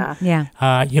crime. Yeah.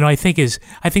 I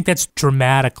think that's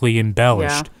dramatically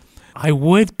embellished. Yeah. I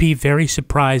would be very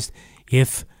surprised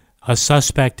if a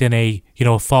suspect in a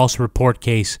false report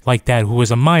case like that, who was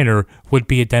a minor, would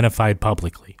be identified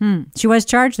publicly. She was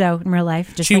charged though in real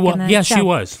life. She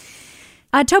was.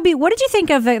 Toby, what did you think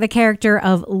of the character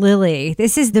of Lily?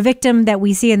 This is the victim that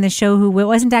we see in the show who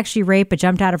wasn't actually raped but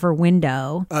jumped out of her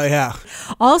window. Oh, yeah.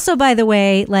 Also, by the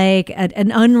way, like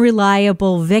an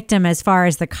unreliable victim as far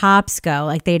as the cops go.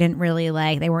 Like they didn't really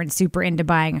they weren't super into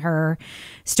buying her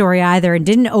story either and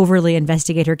didn't overly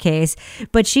investigate her case.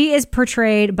 But she is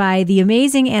portrayed by the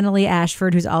amazing Annalee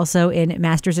Ashford, who's also in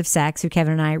Masters of Sex, who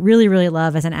Kevin and I really, really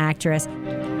love as an actress.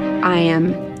 I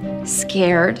am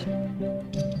scared.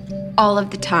 All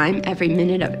of the time, every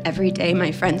minute of every day,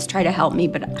 my friends try to help me,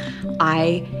 but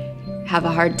I have a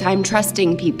hard time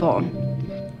trusting people.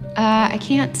 I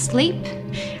can't sleep.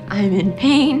 I'm in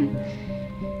pain.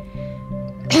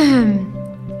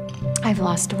 I've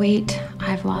lost weight.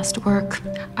 I've lost work.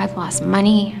 I've lost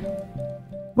money.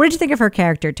 What did you think of her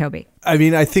character, Toby? I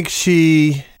mean, I think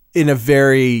she, in a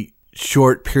very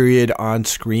short period on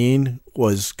screen,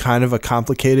 was kind of a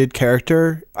complicated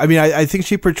character. I mean, I think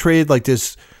she portrayed like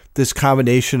this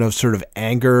combination of sort of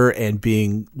anger and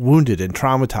being wounded and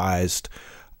traumatized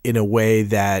in a way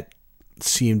that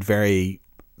seemed very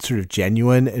sort of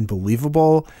genuine and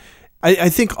believable. I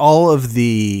think all of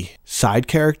the side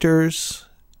characters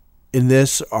in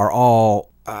this are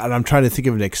all, and I'm trying to think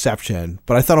of an exception,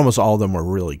 but I thought almost all of them were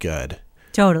really good.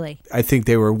 Totally. I think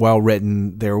they were well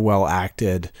written. They were well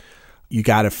acted. You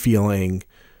got a feeling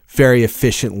very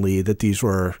efficiently that these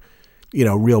were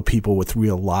real people with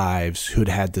real lives who'd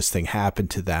had this thing happen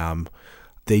to them.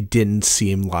 They didn't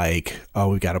seem like, oh,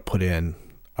 we got to put in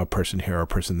a person here or a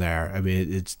person there. I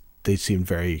mean, they seemed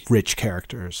very rich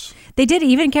characters. They did.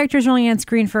 Even characters only on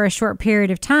screen for a short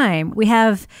period of time. We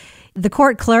have the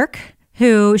court clerk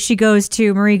who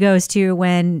Marie goes to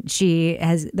when she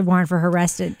has the warrant for her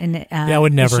arrest. That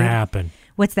would never happen.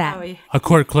 What's that? A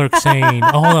court clerk saying,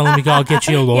 oh, hold on, let me go, I'll get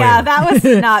you a lawyer. Yeah, that was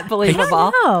not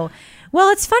believable. No. Well,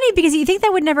 it's funny because you think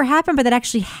that would never happen, but that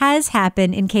actually has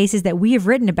happened in cases that we have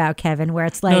written about, Kevin, where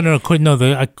it's like...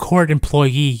 A court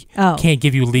employee can't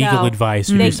give you legal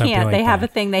advice or do something like that. They have a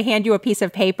thing. They hand you a piece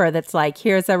of paper that's like,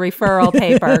 here's a referral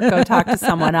paper. Go talk to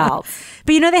someone else.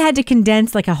 But they had to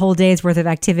condense like a whole day's worth of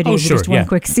activity into just one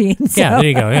quick scene. So. Yeah, there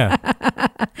you go, yeah.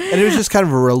 And it was just kind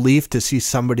of a relief to see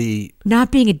somebody...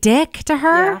 Not being a dick to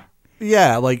her?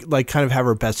 Yeah, like kind of have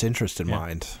her best interest in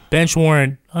mind. Bench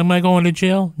warrant, am I going to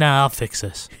jail? Nah, I'll fix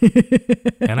this.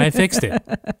 And I fixed it.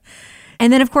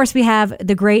 And then, of course, we have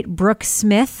the great Brooke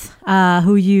Smith,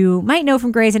 who you might know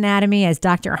from Grey's Anatomy as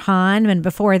Dr. Hahn. And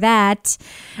before that,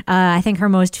 I think her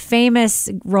most famous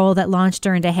role that launched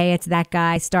her into, hey, it's that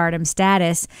guy stardom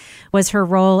status was her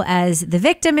role as the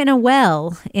victim in a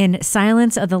well in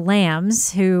Silence of the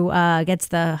Lambs, who gets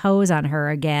the hose on her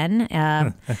again.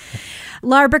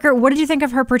 Lara Bricker, what did you think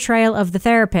of her portrayal of the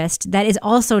therapist that is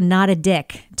also not a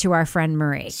dick to our friend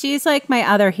Marie? She's like my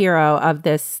other hero of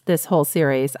this whole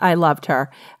series. I loved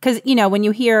her. Because, when you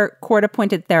hear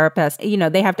court-appointed therapists,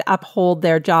 they have to uphold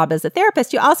their job as a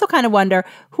therapist. You also kind of wonder,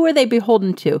 who are they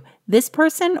beholden to? This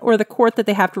person or the court that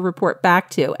they have to report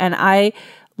back to? And I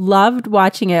loved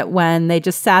watching it when they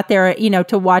just sat there,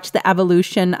 to watch the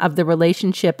evolution of the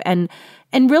relationship. And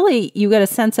really, you get a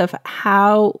sense of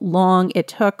how long it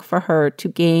took for her to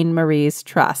gain Marie's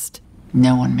trust.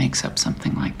 No one makes up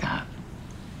something like that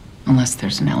unless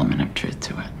there's an element of truth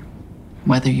to it.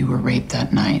 Whether you were raped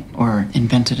that night or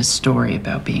invented a story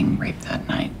about being raped that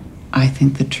night, I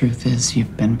think the truth is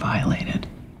you've been violated.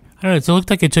 All right, so it looked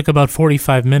like it took about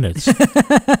 45 minutes. I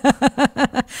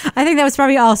think that was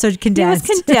probably also condensed. It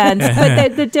was condensed,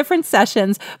 but the different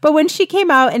sessions. But when she came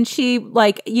out and she,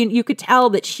 you could tell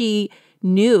that she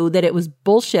knew that it was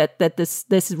bullshit, that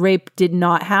this rape did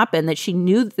not happen, that she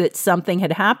knew that something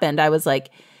had happened. I was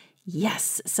like,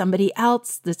 yes, somebody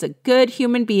else that's a good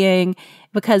human being,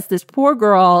 because this poor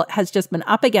girl has just been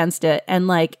up against it and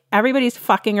everybody's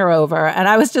fucking her over. And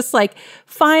I was just like,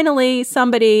 finally,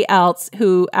 somebody else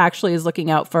who actually is looking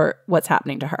out for what's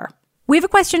happening to her. We have a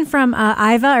question from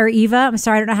Iva or Eva. I'm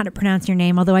sorry, I don't know how to pronounce your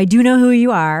name, although I do know who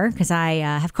you are because I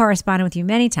have corresponded with you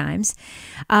many times.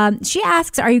 She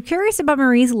asks, are you curious about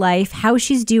Marie's life, how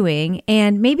she's doing,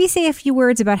 and maybe say a few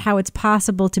words about how it's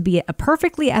possible to be a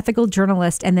perfectly ethical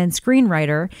journalist and then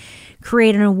screenwriter,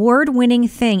 create an award-winning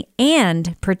thing,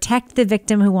 and protect the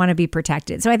victim who want to be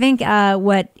protected. So I think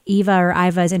what Eva or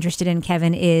Iva is interested in,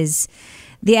 Kevin, is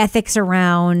the ethics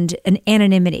around an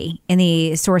anonymity in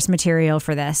the source material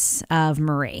for this of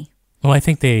Marie. Well, I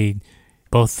think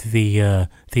both the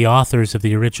authors of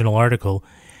the original article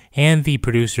and the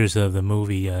producers of the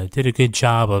movie did a good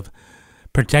job of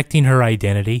protecting her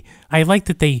identity. I like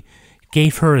that they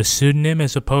gave her a pseudonym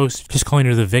as opposed to just calling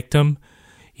her the victim.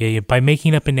 Yeah, by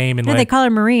making up a name and they call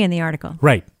her Marie in the article.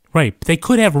 Right. They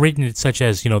could have written it such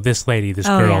as, this lady, this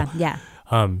girl,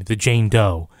 the Jane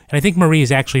Doe. And I think Marie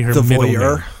is actually her middle name.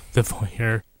 The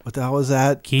voyeur. What the hell was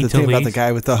that? Key the thing about the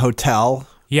guy with the hotel?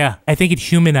 Yeah, I think it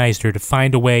humanized her to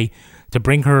find a way to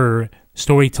bring her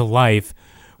story to life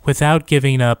without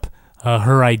giving up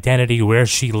her identity, where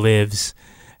she lives.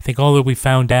 I think all that we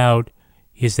found out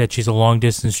is that she's a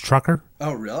long-distance trucker.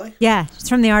 Oh, really? Yeah, it's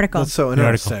from the article. That's so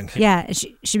interesting. Yeah,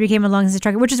 she became a long-distance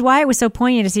trucker, which is why it was so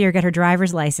poignant to see her get her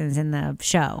driver's license in the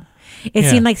show. It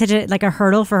seemed like such a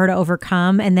hurdle for her to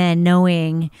overcome, and then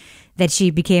knowing that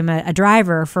she became a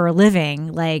driver for a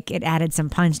living, it added some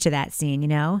punch to that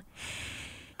scene, All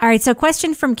right, so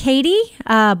question from Katie.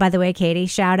 By the way, Katie,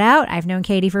 shout out. I've known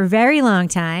Katie for a very long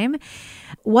time.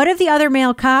 What of the other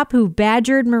male cop who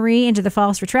badgered Marie into the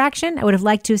false retraction? I would have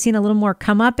liked to have seen a little more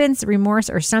comeuppance, remorse,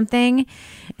 or something.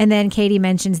 And then Katie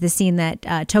mentions the scene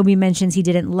that Toby mentions he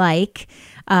didn't like.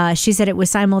 She said it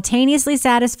was simultaneously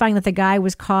satisfying that the guy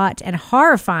was caught and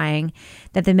horrifying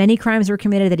that the many crimes were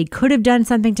committed that he could have done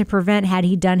something to prevent had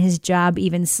he done his job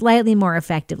even slightly more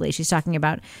effectively. She's talking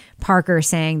about Parker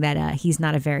saying that he's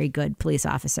not a very good police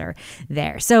officer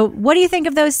there. So what do you think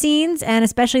of those scenes, and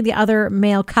especially the other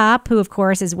male cop who, of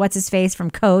course, is what's-his-face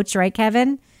from Coach, right,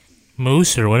 Kevin?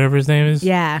 Moose or whatever his name is.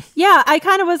 Yeah, I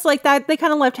kind of was like that. They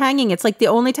kind of left hanging. It's like the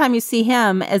only time you see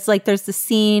him is there's the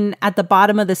scene at the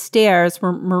bottom of the stairs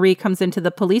where Marie comes into the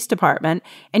police department,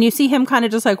 and you see him kind of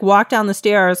just walk down the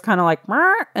stairs, kind of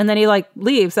and then he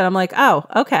leaves, and I'm like, oh,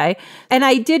 okay. And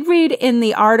I did read in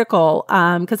the article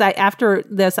because after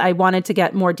this I wanted to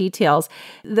get more details.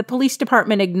 The police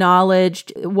department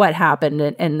acknowledged what happened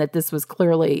and that this was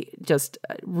clearly just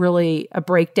really a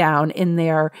breakdown in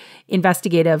their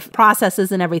investigative process.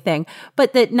 processes and everything,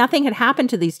 but that nothing had happened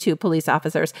to these two police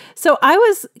officers. So I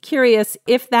was curious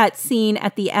if that scene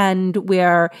at the end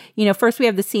where, first we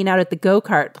have the scene out at the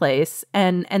go-kart place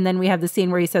and then we have the scene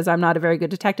where he says, I'm not a very good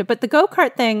detective. But the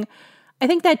go-kart thing, I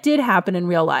think that did happen in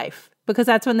real life because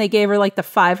that's when they gave her like the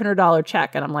 $500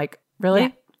 check. And I'm like, really? Yeah.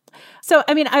 So,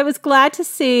 I was glad to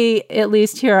see, at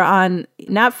least here on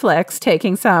Netflix,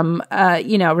 taking some,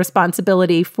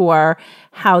 responsibility for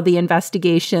how the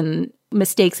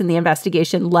mistakes in the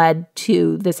investigation led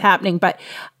to this happening. But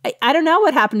I don't know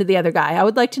what happened to the other guy. I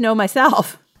would like to know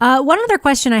myself. One other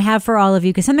question I have for all of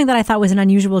you, because something that I thought was an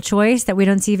unusual choice that we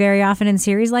don't see very often in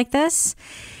series like this.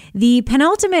 The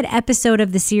penultimate episode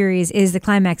of the series is the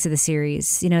climax of the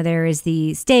series. There is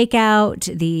the stakeout,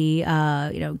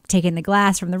 the, taking the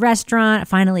glass from the restaurant,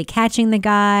 finally catching the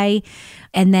guy,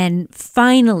 and then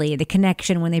finally the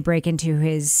connection when they break into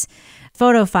his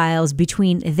photo files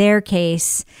between their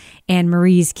case and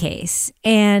Marie's case.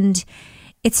 And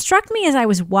it struck me as I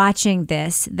was watching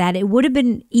this that it would have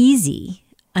been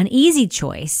an easy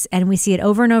choice, and we see it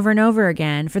over and over and over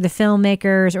again for the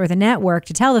filmmakers or the network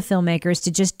to tell the filmmakers to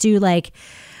just do like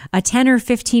a 10 or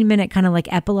 15 minute kind of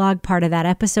like epilogue part of that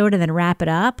episode and then wrap it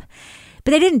up.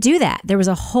 But they didn't do that. There was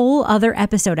a whole other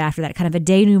episode after that, kind of a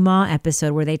denouement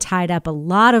episode where they tied up a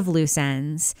lot of loose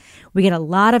ends. We get a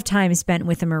lot of time spent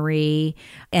with Marie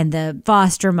and the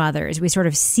foster mothers. We sort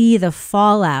of see the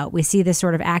fallout. We see this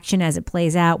sort of action as it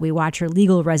plays out. We watch her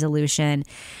legal resolution.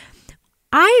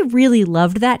 I really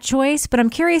loved that choice, but I'm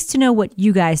curious to know what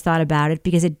you guys thought about it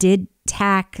because it did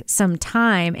tack some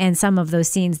time and some of those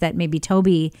scenes that maybe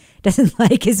Toby doesn't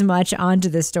like as much onto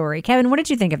the story. Kevin, what did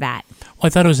you think of that? Well, I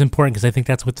thought it was important because I think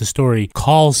that's what the story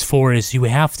calls for is you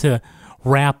have to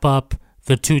wrap up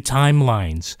the two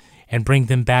timelines and bring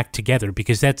them back together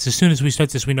because that's as soon as we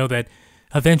start this, we know that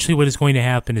eventually what is going to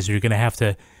happen is you're going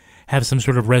to have some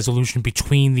sort of resolution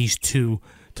between these two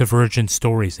divergent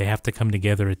stories. They have to come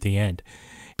together at the end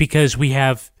because we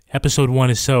have episode 1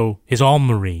 is all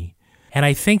Marie. And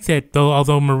I think that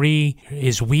although Marie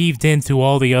is weaved into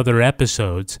all the other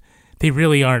episodes, they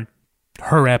really aren't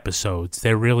her episodes.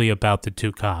 They're really about the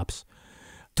two cops.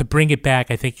 To bring it back,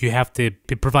 I think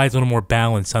it provides a little more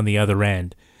balance on the other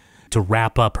end to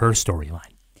wrap up her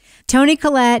storyline. Toni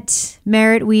Collette,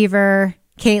 Merritt Wever,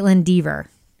 Caitlin Dever.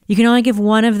 You can only give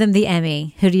one of them the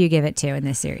Emmy. Who do you give it to in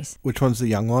this series? Which one's the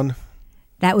young one?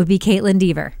 That would be Caitlin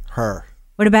Dever. Her.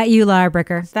 What about you, Laura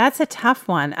Bricker? That's a tough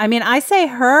one. I say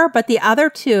her, but the other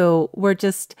two were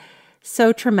just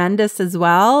so tremendous as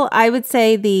well. I would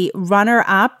say the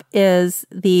runner-up is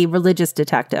the religious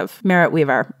detective, Merritt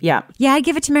Wever. Yeah. Yeah, I'd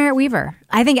give it to Merritt Wever.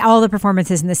 I think all the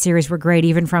performances in this series were great,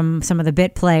 even from some of the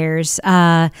bit players.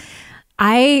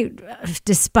 I,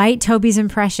 despite Toby's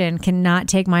impression, cannot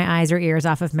take my eyes or ears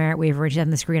off of Merritt Wever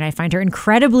on the screen. I find her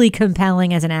incredibly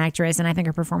compelling as an actress, and I think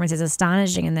her performance is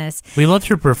astonishing in this. We loved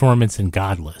her performance in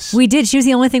Godless. We did. She was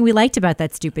the only thing we liked about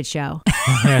that stupid show.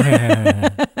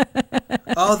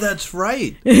 Oh, that's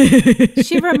right.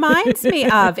 She reminds me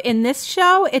of, in this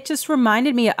show, it just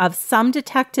reminded me of some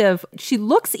detective. She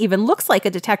looks like a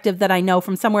detective that I know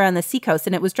from somewhere on the seacoast,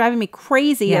 and it was driving me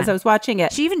crazy as I was watching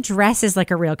it. She even dresses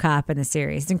like a real cop in the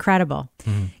series. It's incredible.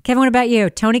 Mm-hmm. Kevin, what about you?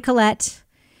 Toni Collette,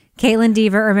 Caitlin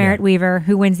Dever, or Merritt Wever?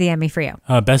 Who wins the Emmy for you?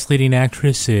 Best leading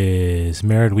actress is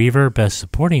Merritt Wever. Best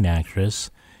supporting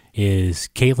actress is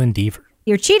Caitlin Dever.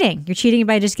 You're cheating. You're cheating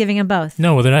by just giving them both.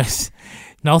 No, they're not.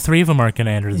 All three of them aren't going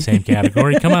to enter the same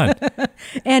category. Come on.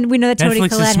 And we know that Toni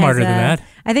Collette Netflix is smarter than that.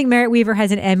 I think Merritt Wever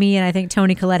has an Emmy, and I think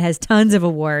Toni Collette has tons of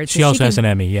awards. She also has an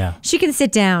Emmy, yeah. She can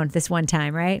sit down this one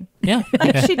time, right? Yeah.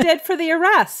 Like she did for The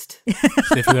Arrest.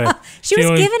 She was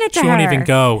giving it to her. She won't even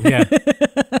go, yeah.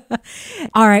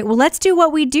 All right, well, let's do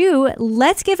what we do.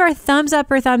 Let's give our thumbs up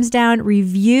or thumbs down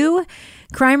review.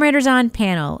 Crime Writers On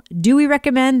panel. Do we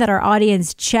recommend that our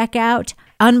audience check out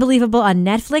Unbelievable on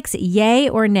Netflix? Yay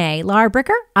or nay? Laura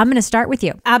Bricker, I'm going to start with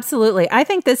you. Absolutely. I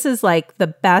think this is like the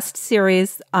best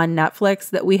series on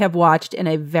Netflix that we have watched in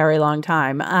a very long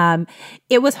time.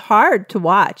 It was hard to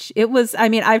watch. I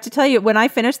have to tell you, when I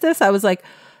finished this, I was like,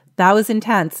 that was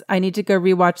intense. I need to go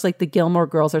rewatch like the Gilmore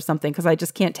Girls or something because I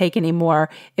just can't take any more.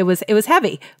 It was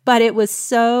heavy, but it was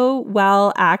so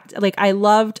well acted. Like I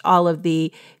loved all of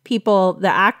the people, the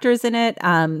actors in it,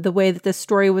 the way that the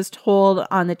story was told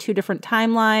on the two different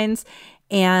timelines.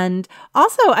 And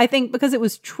also I think because it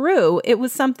was true, it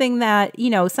was something that,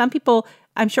 some people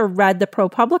I'm sure read the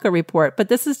ProPublica report, but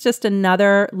this is just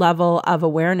another level of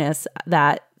awareness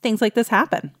that things like this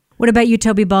happen. What about you,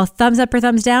 Toby Ball? Thumbs up or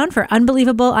thumbs down for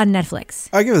Unbelievable on Netflix?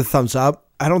 I give it a thumbs up.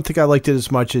 I don't think I liked it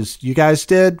as much as you guys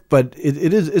did, but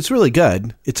it's really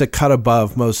good. It's a cut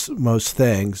above most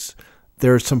things.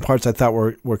 There are some parts I thought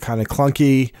were kind of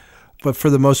clunky, but for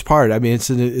the most part, I mean, it's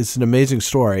an amazing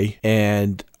story,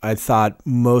 and I thought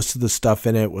most of the stuff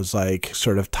in it was like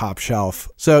sort of top shelf.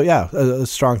 So yeah, a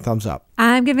strong thumbs up.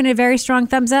 I'm giving it a very strong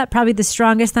thumbs up, probably the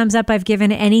strongest thumbs up I've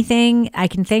given anything I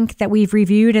can think that we've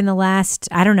reviewed in the last,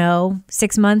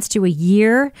 6 months to a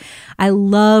year. I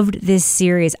loved this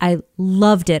series. I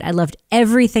loved it. I loved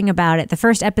everything about it. The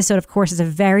first episode, of course, is a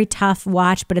very tough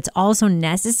watch, but it's also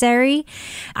necessary.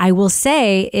 I will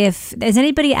say, if there's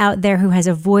anybody out there who has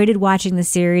avoided watching the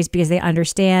series because they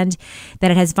understand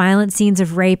that it has violent scenes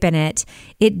of rape in it,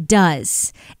 it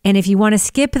does. And if you want to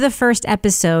skip the first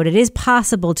episode, it is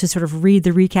possible to sort of read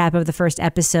the recap of the first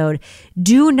episode.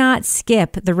 Do not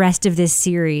skip the rest of this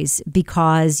series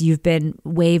because you've been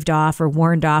waved off or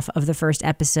warned off of the first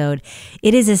episode.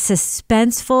 It is a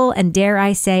suspenseful and, dare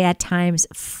I say, at times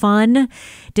fun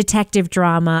detective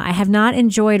drama. I have not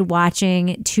enjoyed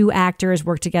watching two actors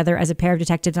work together as a pair of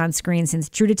detectives on screen since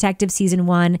True Detective season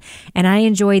 1, and I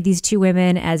enjoyed these two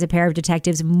women as a pair of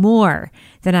detectives more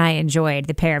than I enjoyed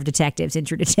the pair of detectives in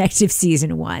True Detective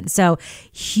season 1. So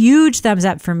huge thumbs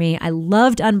up for me. I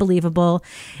loved Unbelievable,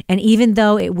 and even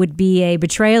though it would be a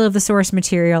betrayal of the source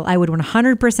material, I would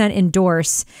 100%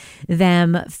 endorse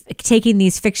them taking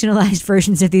these fictionalized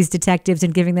versions of these detectives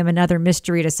and giving them another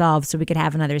mystery to solve so we could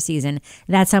have another season.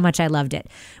 That's how much I loved it.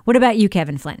 What about you,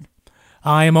 Kevin Flynn?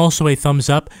 I am also a thumbs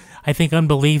up. I think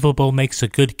Unbelievable makes a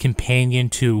good companion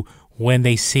to When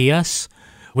They See Us,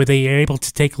 where they are able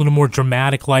to take a little more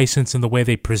dramatic license in the way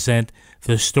they present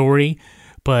the story,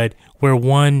 but where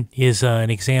one is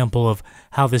an example of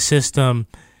how the system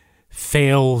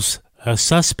fails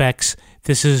suspects,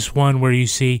 this is one where you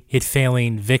see it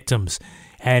failing victims,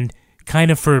 and kind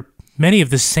of for many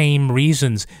of the same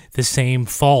reasons, the same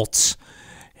faults.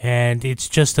 And it's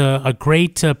just a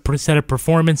great set of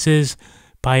performances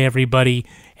by everybody.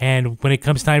 And when it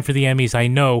comes time for the Emmys, I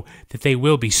know that they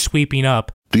will be sweeping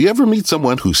up. Do you ever meet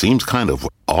someone who seems kind of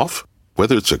off?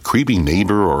 Whether it's a creepy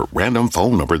neighbor or random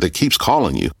phone number that keeps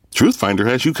calling you, Truthfinder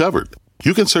has you covered.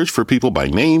 You can search for people by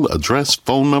name, address,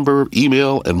 phone number,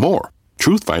 email, and more.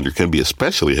 Truthfinder can be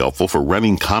especially helpful for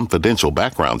running confidential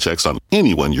background checks on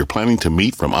anyone you're planning to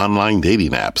meet from online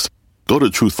dating apps. Go to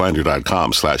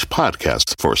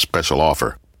truthfinder.com/podcasts for a special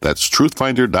offer. That's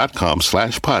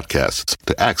truthfinder.com/podcasts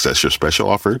to access your special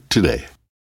offer today.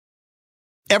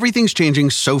 Everything's changing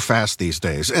so fast these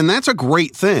days, and that's a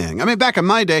great thing. I mean, back in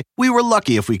my day, we were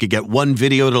lucky if we could get one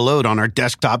video to load on our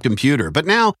desktop computer. But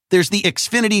now, there's the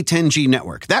Xfinity 10G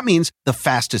network. That means the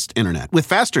fastest internet, with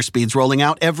faster speeds rolling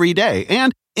out every day,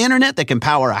 and internet that can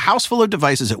power a house full of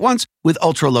devices at once with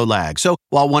ultra-low lag. So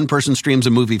while one person streams a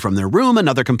movie from their room,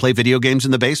 another can play video games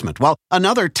in the basement, while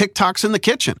another TikToks in the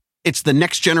kitchen. It's the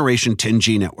next generation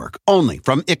 10G network, only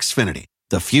from Xfinity.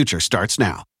 The future starts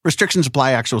now. Restrictions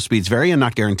apply. Actual speeds vary and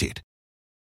not guaranteed.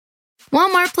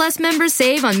 Walmart Plus members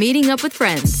save on meeting up with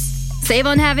friends. Save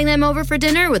on having them over for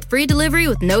dinner with free delivery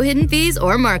with no hidden fees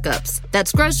or markups.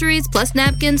 That's groceries plus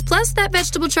napkins plus that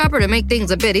vegetable chopper to make things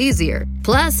a bit easier.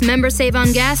 Plus, members save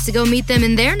on gas to go meet them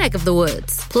in their neck of the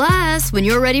woods. Plus, when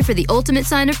you're ready for the ultimate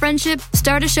sign of friendship,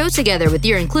 start a show together with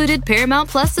your included Paramount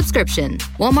Plus subscription.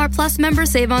 Walmart Plus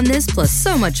members save on this plus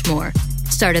so much more.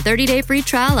 Start a 30-day free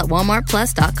trial at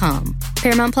walmartplus.com.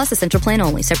 Paramount Plus Essential Plan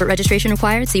only. Separate registration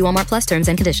required. See Walmart Plus terms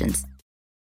and conditions.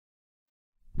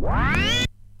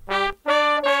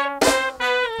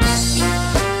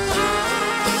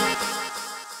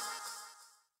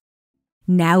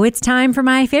 Now it's time for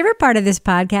my favorite part of this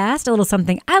podcast, a little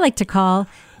something I like to call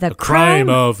the crime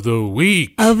of the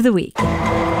week.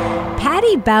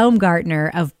 Patty Baumgartner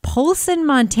of Polson,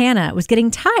 Montana was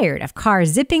getting tired of cars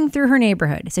zipping through her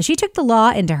neighborhood, so she took the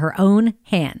law into her own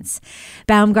hands.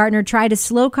 Baumgartner tried to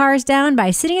slow cars down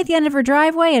by sitting at the end of her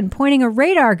driveway and pointing a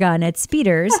radar gun at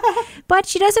speeders, but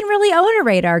she doesn't really own a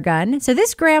radar gun, so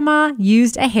this grandma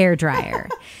used a hairdryer.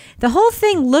 The whole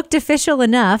thing looked official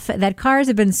enough that cars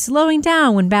have been slowing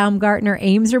down when Baumgartner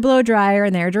aims her blow dryer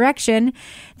in their direction.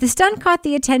 The stunt caught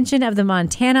the attention of the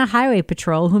Montana Highway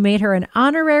Patrol, who made her an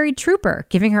honorary trooper,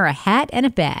 giving her a hat and a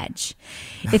badge.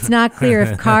 It's not clear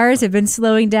if cars have been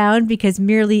slowing down because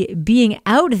merely being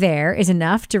out there is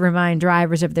enough to remind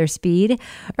drivers of their speed,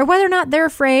 or whether or not they're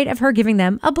afraid of her giving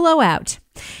them a blowout.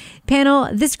 Panel,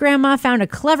 this grandma found a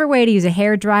clever way to use a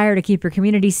hairdryer to keep her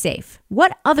community safe.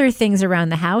 What other things around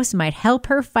the house might help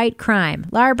her fight crime?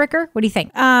 Lara Bricker, what do you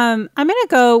think? I'm going to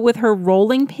go with her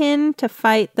rolling pin to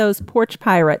fight those porch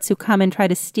pirates who come and try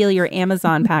to steal your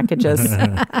Amazon packages.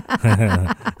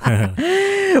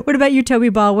 What about you, Toby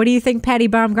Ball? What do you think Patty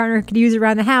Baumgartner could use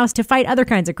around the house to fight other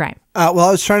kinds of crime? Well,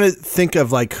 I was trying to think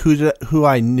of like who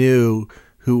I knew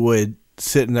who would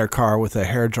sit in their car with a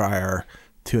hairdryer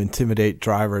to intimidate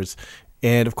drivers.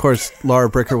 And, of course,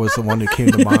 Laura Bricker was the one who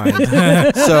came to mind.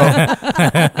 So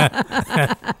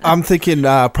I'm thinking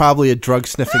probably a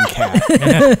drug-sniffing cat.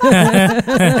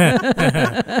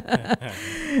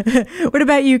 What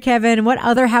about you, Kevin? What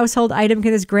other household item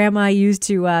can this grandma use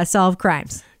to solve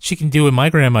crimes? She can do what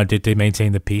my grandma did to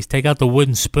maintain the peace. Take out the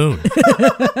wooden spoon.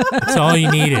 That's all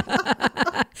you needed.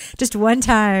 Just one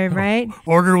time, right?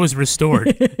 Order was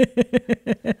restored.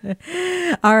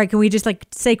 All right. Can we just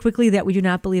say quickly that we do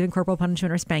not believe in corporal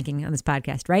punishment or spanking on this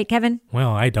podcast, right, Kevin? Well,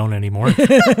 I don't anymore.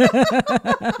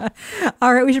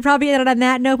 All right. We should probably end it on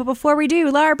that note. But before we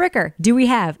do, Laura Bricker, do we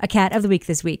have a cat of the week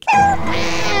this week?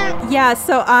 Yeah,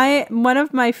 so one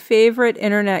of my favorite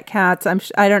internet cats,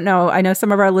 I don't know, I know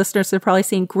some of our listeners have probably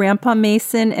seen Grandpa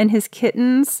Mason and his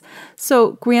kittens.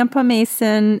 So Grandpa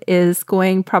Mason is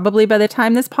going, probably by the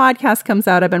time this podcast comes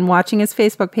out, I've been watching his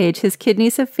Facebook page, his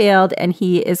kidneys have failed and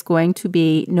he is going to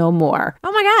be no more.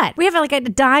 Oh my God. We have a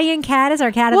dying cat as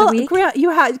our cat of the week?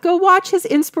 Go watch his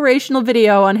inspirational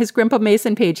video on his Grandpa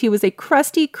Mason page. He was a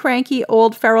crusty, cranky,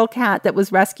 old feral cat that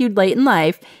was rescued late in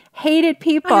life. Hated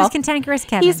people. Oh, he was cantankerous,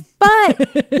 Kevin. But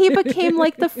he became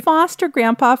like the foster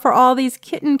grandpa for all these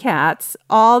kitten cats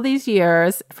all these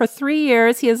years. For 3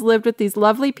 years, he has lived with these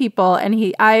lovely people.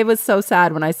 And I was so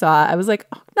sad when I saw it. I was like,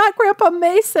 oh, not Grandpa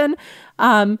Mason.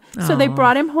 So they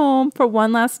brought him home for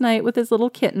one last night with his little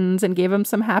kittens and gave him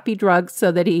some happy drugs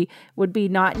so that he would be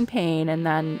not in pain. And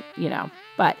then,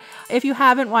 but if you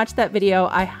haven't watched that video,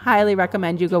 I highly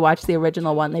recommend you go watch the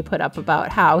original one they put up about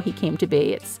how he came to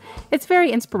be. It's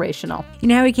very inspirational. You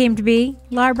know how he came to be,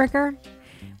 Laura Bricker?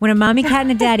 When a mommy cat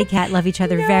and a daddy cat love each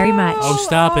other very much. Oh,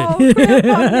 stop it.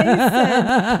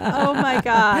 Oh, my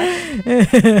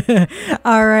gosh.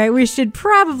 All right. We should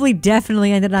probably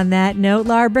definitely end it on that note.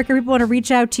 Laura Bricker, people want to reach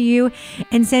out to you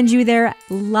and send you their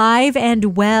live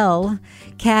and well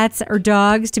cats or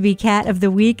dogs to be cat of the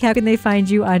week. How can they find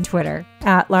you on Twitter?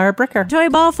 At Laura Bricker. Toy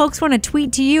Ball, folks want to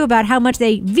tweet to you about how much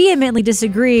they vehemently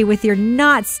disagree with your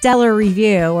not stellar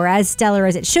review, or as stellar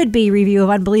as it should be, review of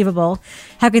Unbelievable.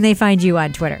 How can they find you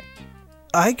on Twitter?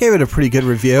 I gave it a pretty good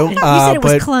review. You said it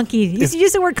was clunky. You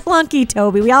used the word clunky,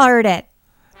 Toby. We all heard it.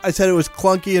 I said it was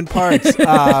clunky in parts.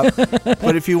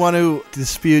 But if you want to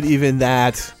dispute even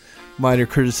that minor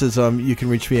criticism, you can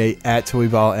reach me at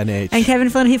TobyBallNH. And Kevin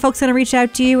Flynn, folks going to reach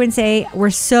out to you and say, we're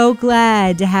so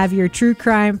glad to have your true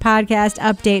crime podcast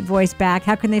update voice back.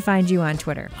 How can they find you on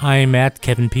Twitter? I'm at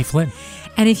Kevin P. Flynn.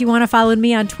 And if you want to follow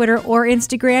me on Twitter or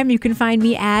Instagram, you can find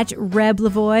me at Reb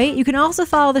Lavoie. You can also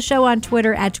follow the show on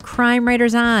Twitter at Crime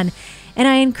Writers On. And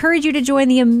I encourage you to join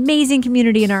the amazing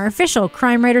community in our official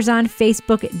Crime Writers On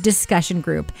Facebook discussion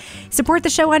group. Support the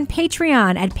show on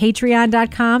Patreon at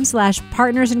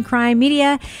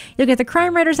patreon.com/partnersincrimemedia. You'll get the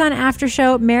Crime Writers On after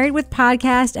show, Married with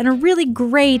Podcast, and a really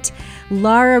great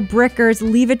Laura Bricker's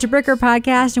Leave It to Bricker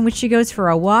podcast, in which she goes for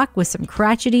a walk with some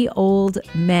crotchety old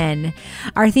men.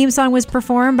 Our theme song was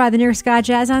performed by the New York Ska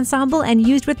Jazz Ensemble and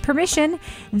used with permission.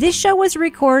 This show was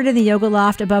recorded in the Yoga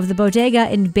Loft above the Bodega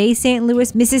in Bay St.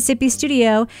 Louis, Mississippi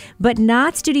studio, but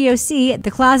not Studio C,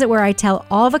 the closet where I tell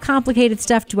all the complicated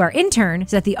stuff to our intern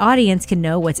so that the audience can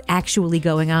know what's actually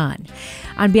going on.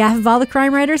 On behalf of all the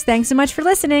crime writers, thanks so much for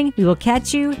listening. We will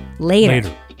catch you later.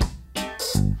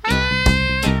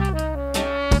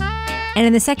 And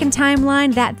in the second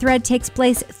timeline, that thread takes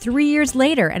place 3 years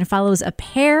later and follows a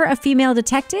pair of female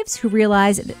detectives who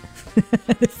realize...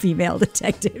 the female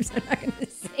detectives. I'm not going to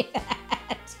say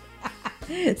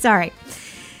that. Sorry.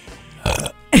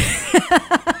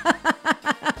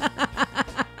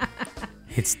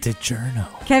 It's DiGiorno.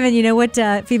 Kevin, you know what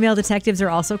female detectives are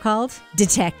also called?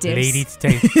 Detectives. Lady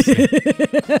detectives.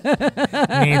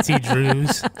 Nancy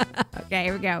Drews. Okay,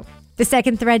 here we go. The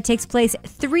second thread takes place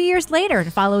 3 years later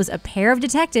and follows a pair of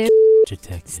detectives.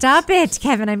 Stop it,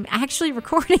 Kevin. I'm actually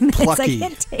recording this. Plucky. I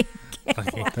can't take it.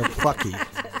 Okay. They're plucky.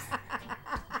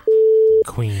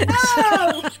 Queens.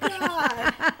 Oh,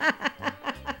 God.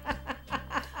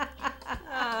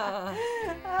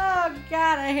 Oh,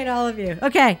 God, I hate all of you.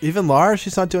 Okay. Even Laura,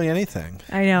 she's not doing anything.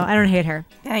 I know. I don't hate her.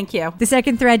 Thank you. The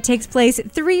second thread takes place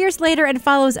 3 years later and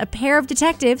follows a pair of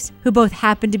detectives who both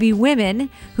happen to be women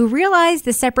who realize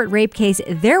the separate rape case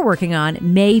they're working on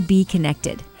may be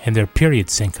connected. And their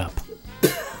periods sync up.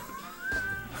 Jesus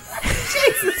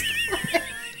Christ.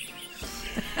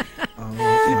 Oh,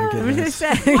 my goodness.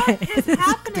 What is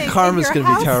happening? The karma's going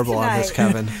to be terrible on this,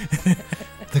 Kevin.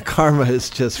 The karma is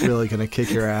just really going to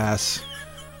kick your ass.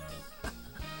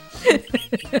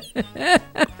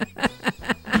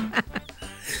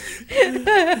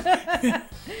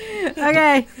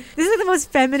 Okay. This is the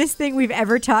most feminist thing we've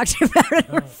ever talked about, and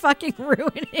we're fucking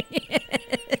ruining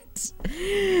it.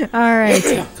 All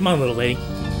right. Come on, little lady.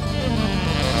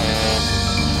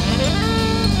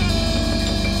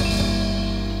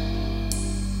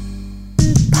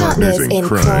 Partners in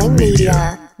Crime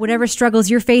Media. Whatever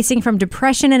struggles you're facing, from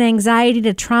depression and anxiety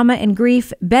to trauma and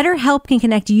grief, BetterHelp can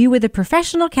connect you with a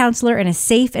professional counselor in a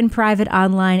safe and private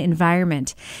online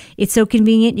environment. It's so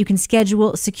convenient you can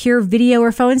schedule secure video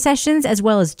or phone sessions, as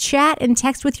well as chat and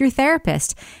text with your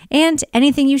therapist. And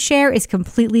anything you share is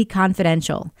completely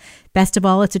confidential. Best of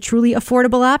all, it's a truly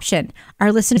affordable option.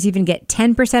 Our listeners even get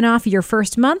 10% off your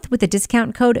first month with the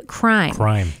discount code CRIME.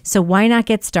 So why not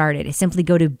get started? Simply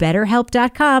go to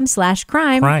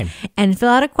betterhelp.com/crime and fill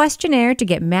out a questionnaire to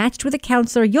get matched with a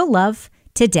counselor you'll love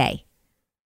today.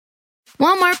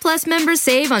 Walmart Plus members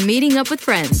save on meeting up with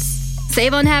friends.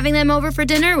 Save on having them over for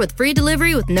dinner with free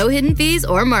delivery with no hidden fees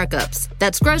or markups.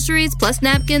 That's groceries plus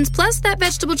napkins plus that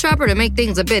vegetable chopper to make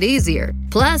things a bit easier.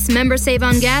 Plus, members save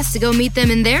on gas to go meet them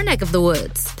in their neck of the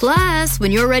woods. Plus, when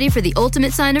you're ready for the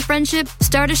ultimate sign of friendship,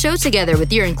 start a show together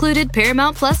with your included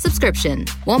Paramount Plus subscription.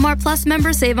 Walmart Plus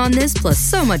members save on this plus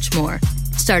so much more.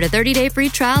 Start a 30-day free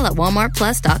trial at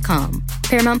walmartplus.com.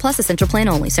 Paramount Plus Essential Plan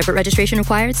only. Separate registration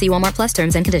required. See Walmart Plus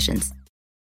terms and conditions.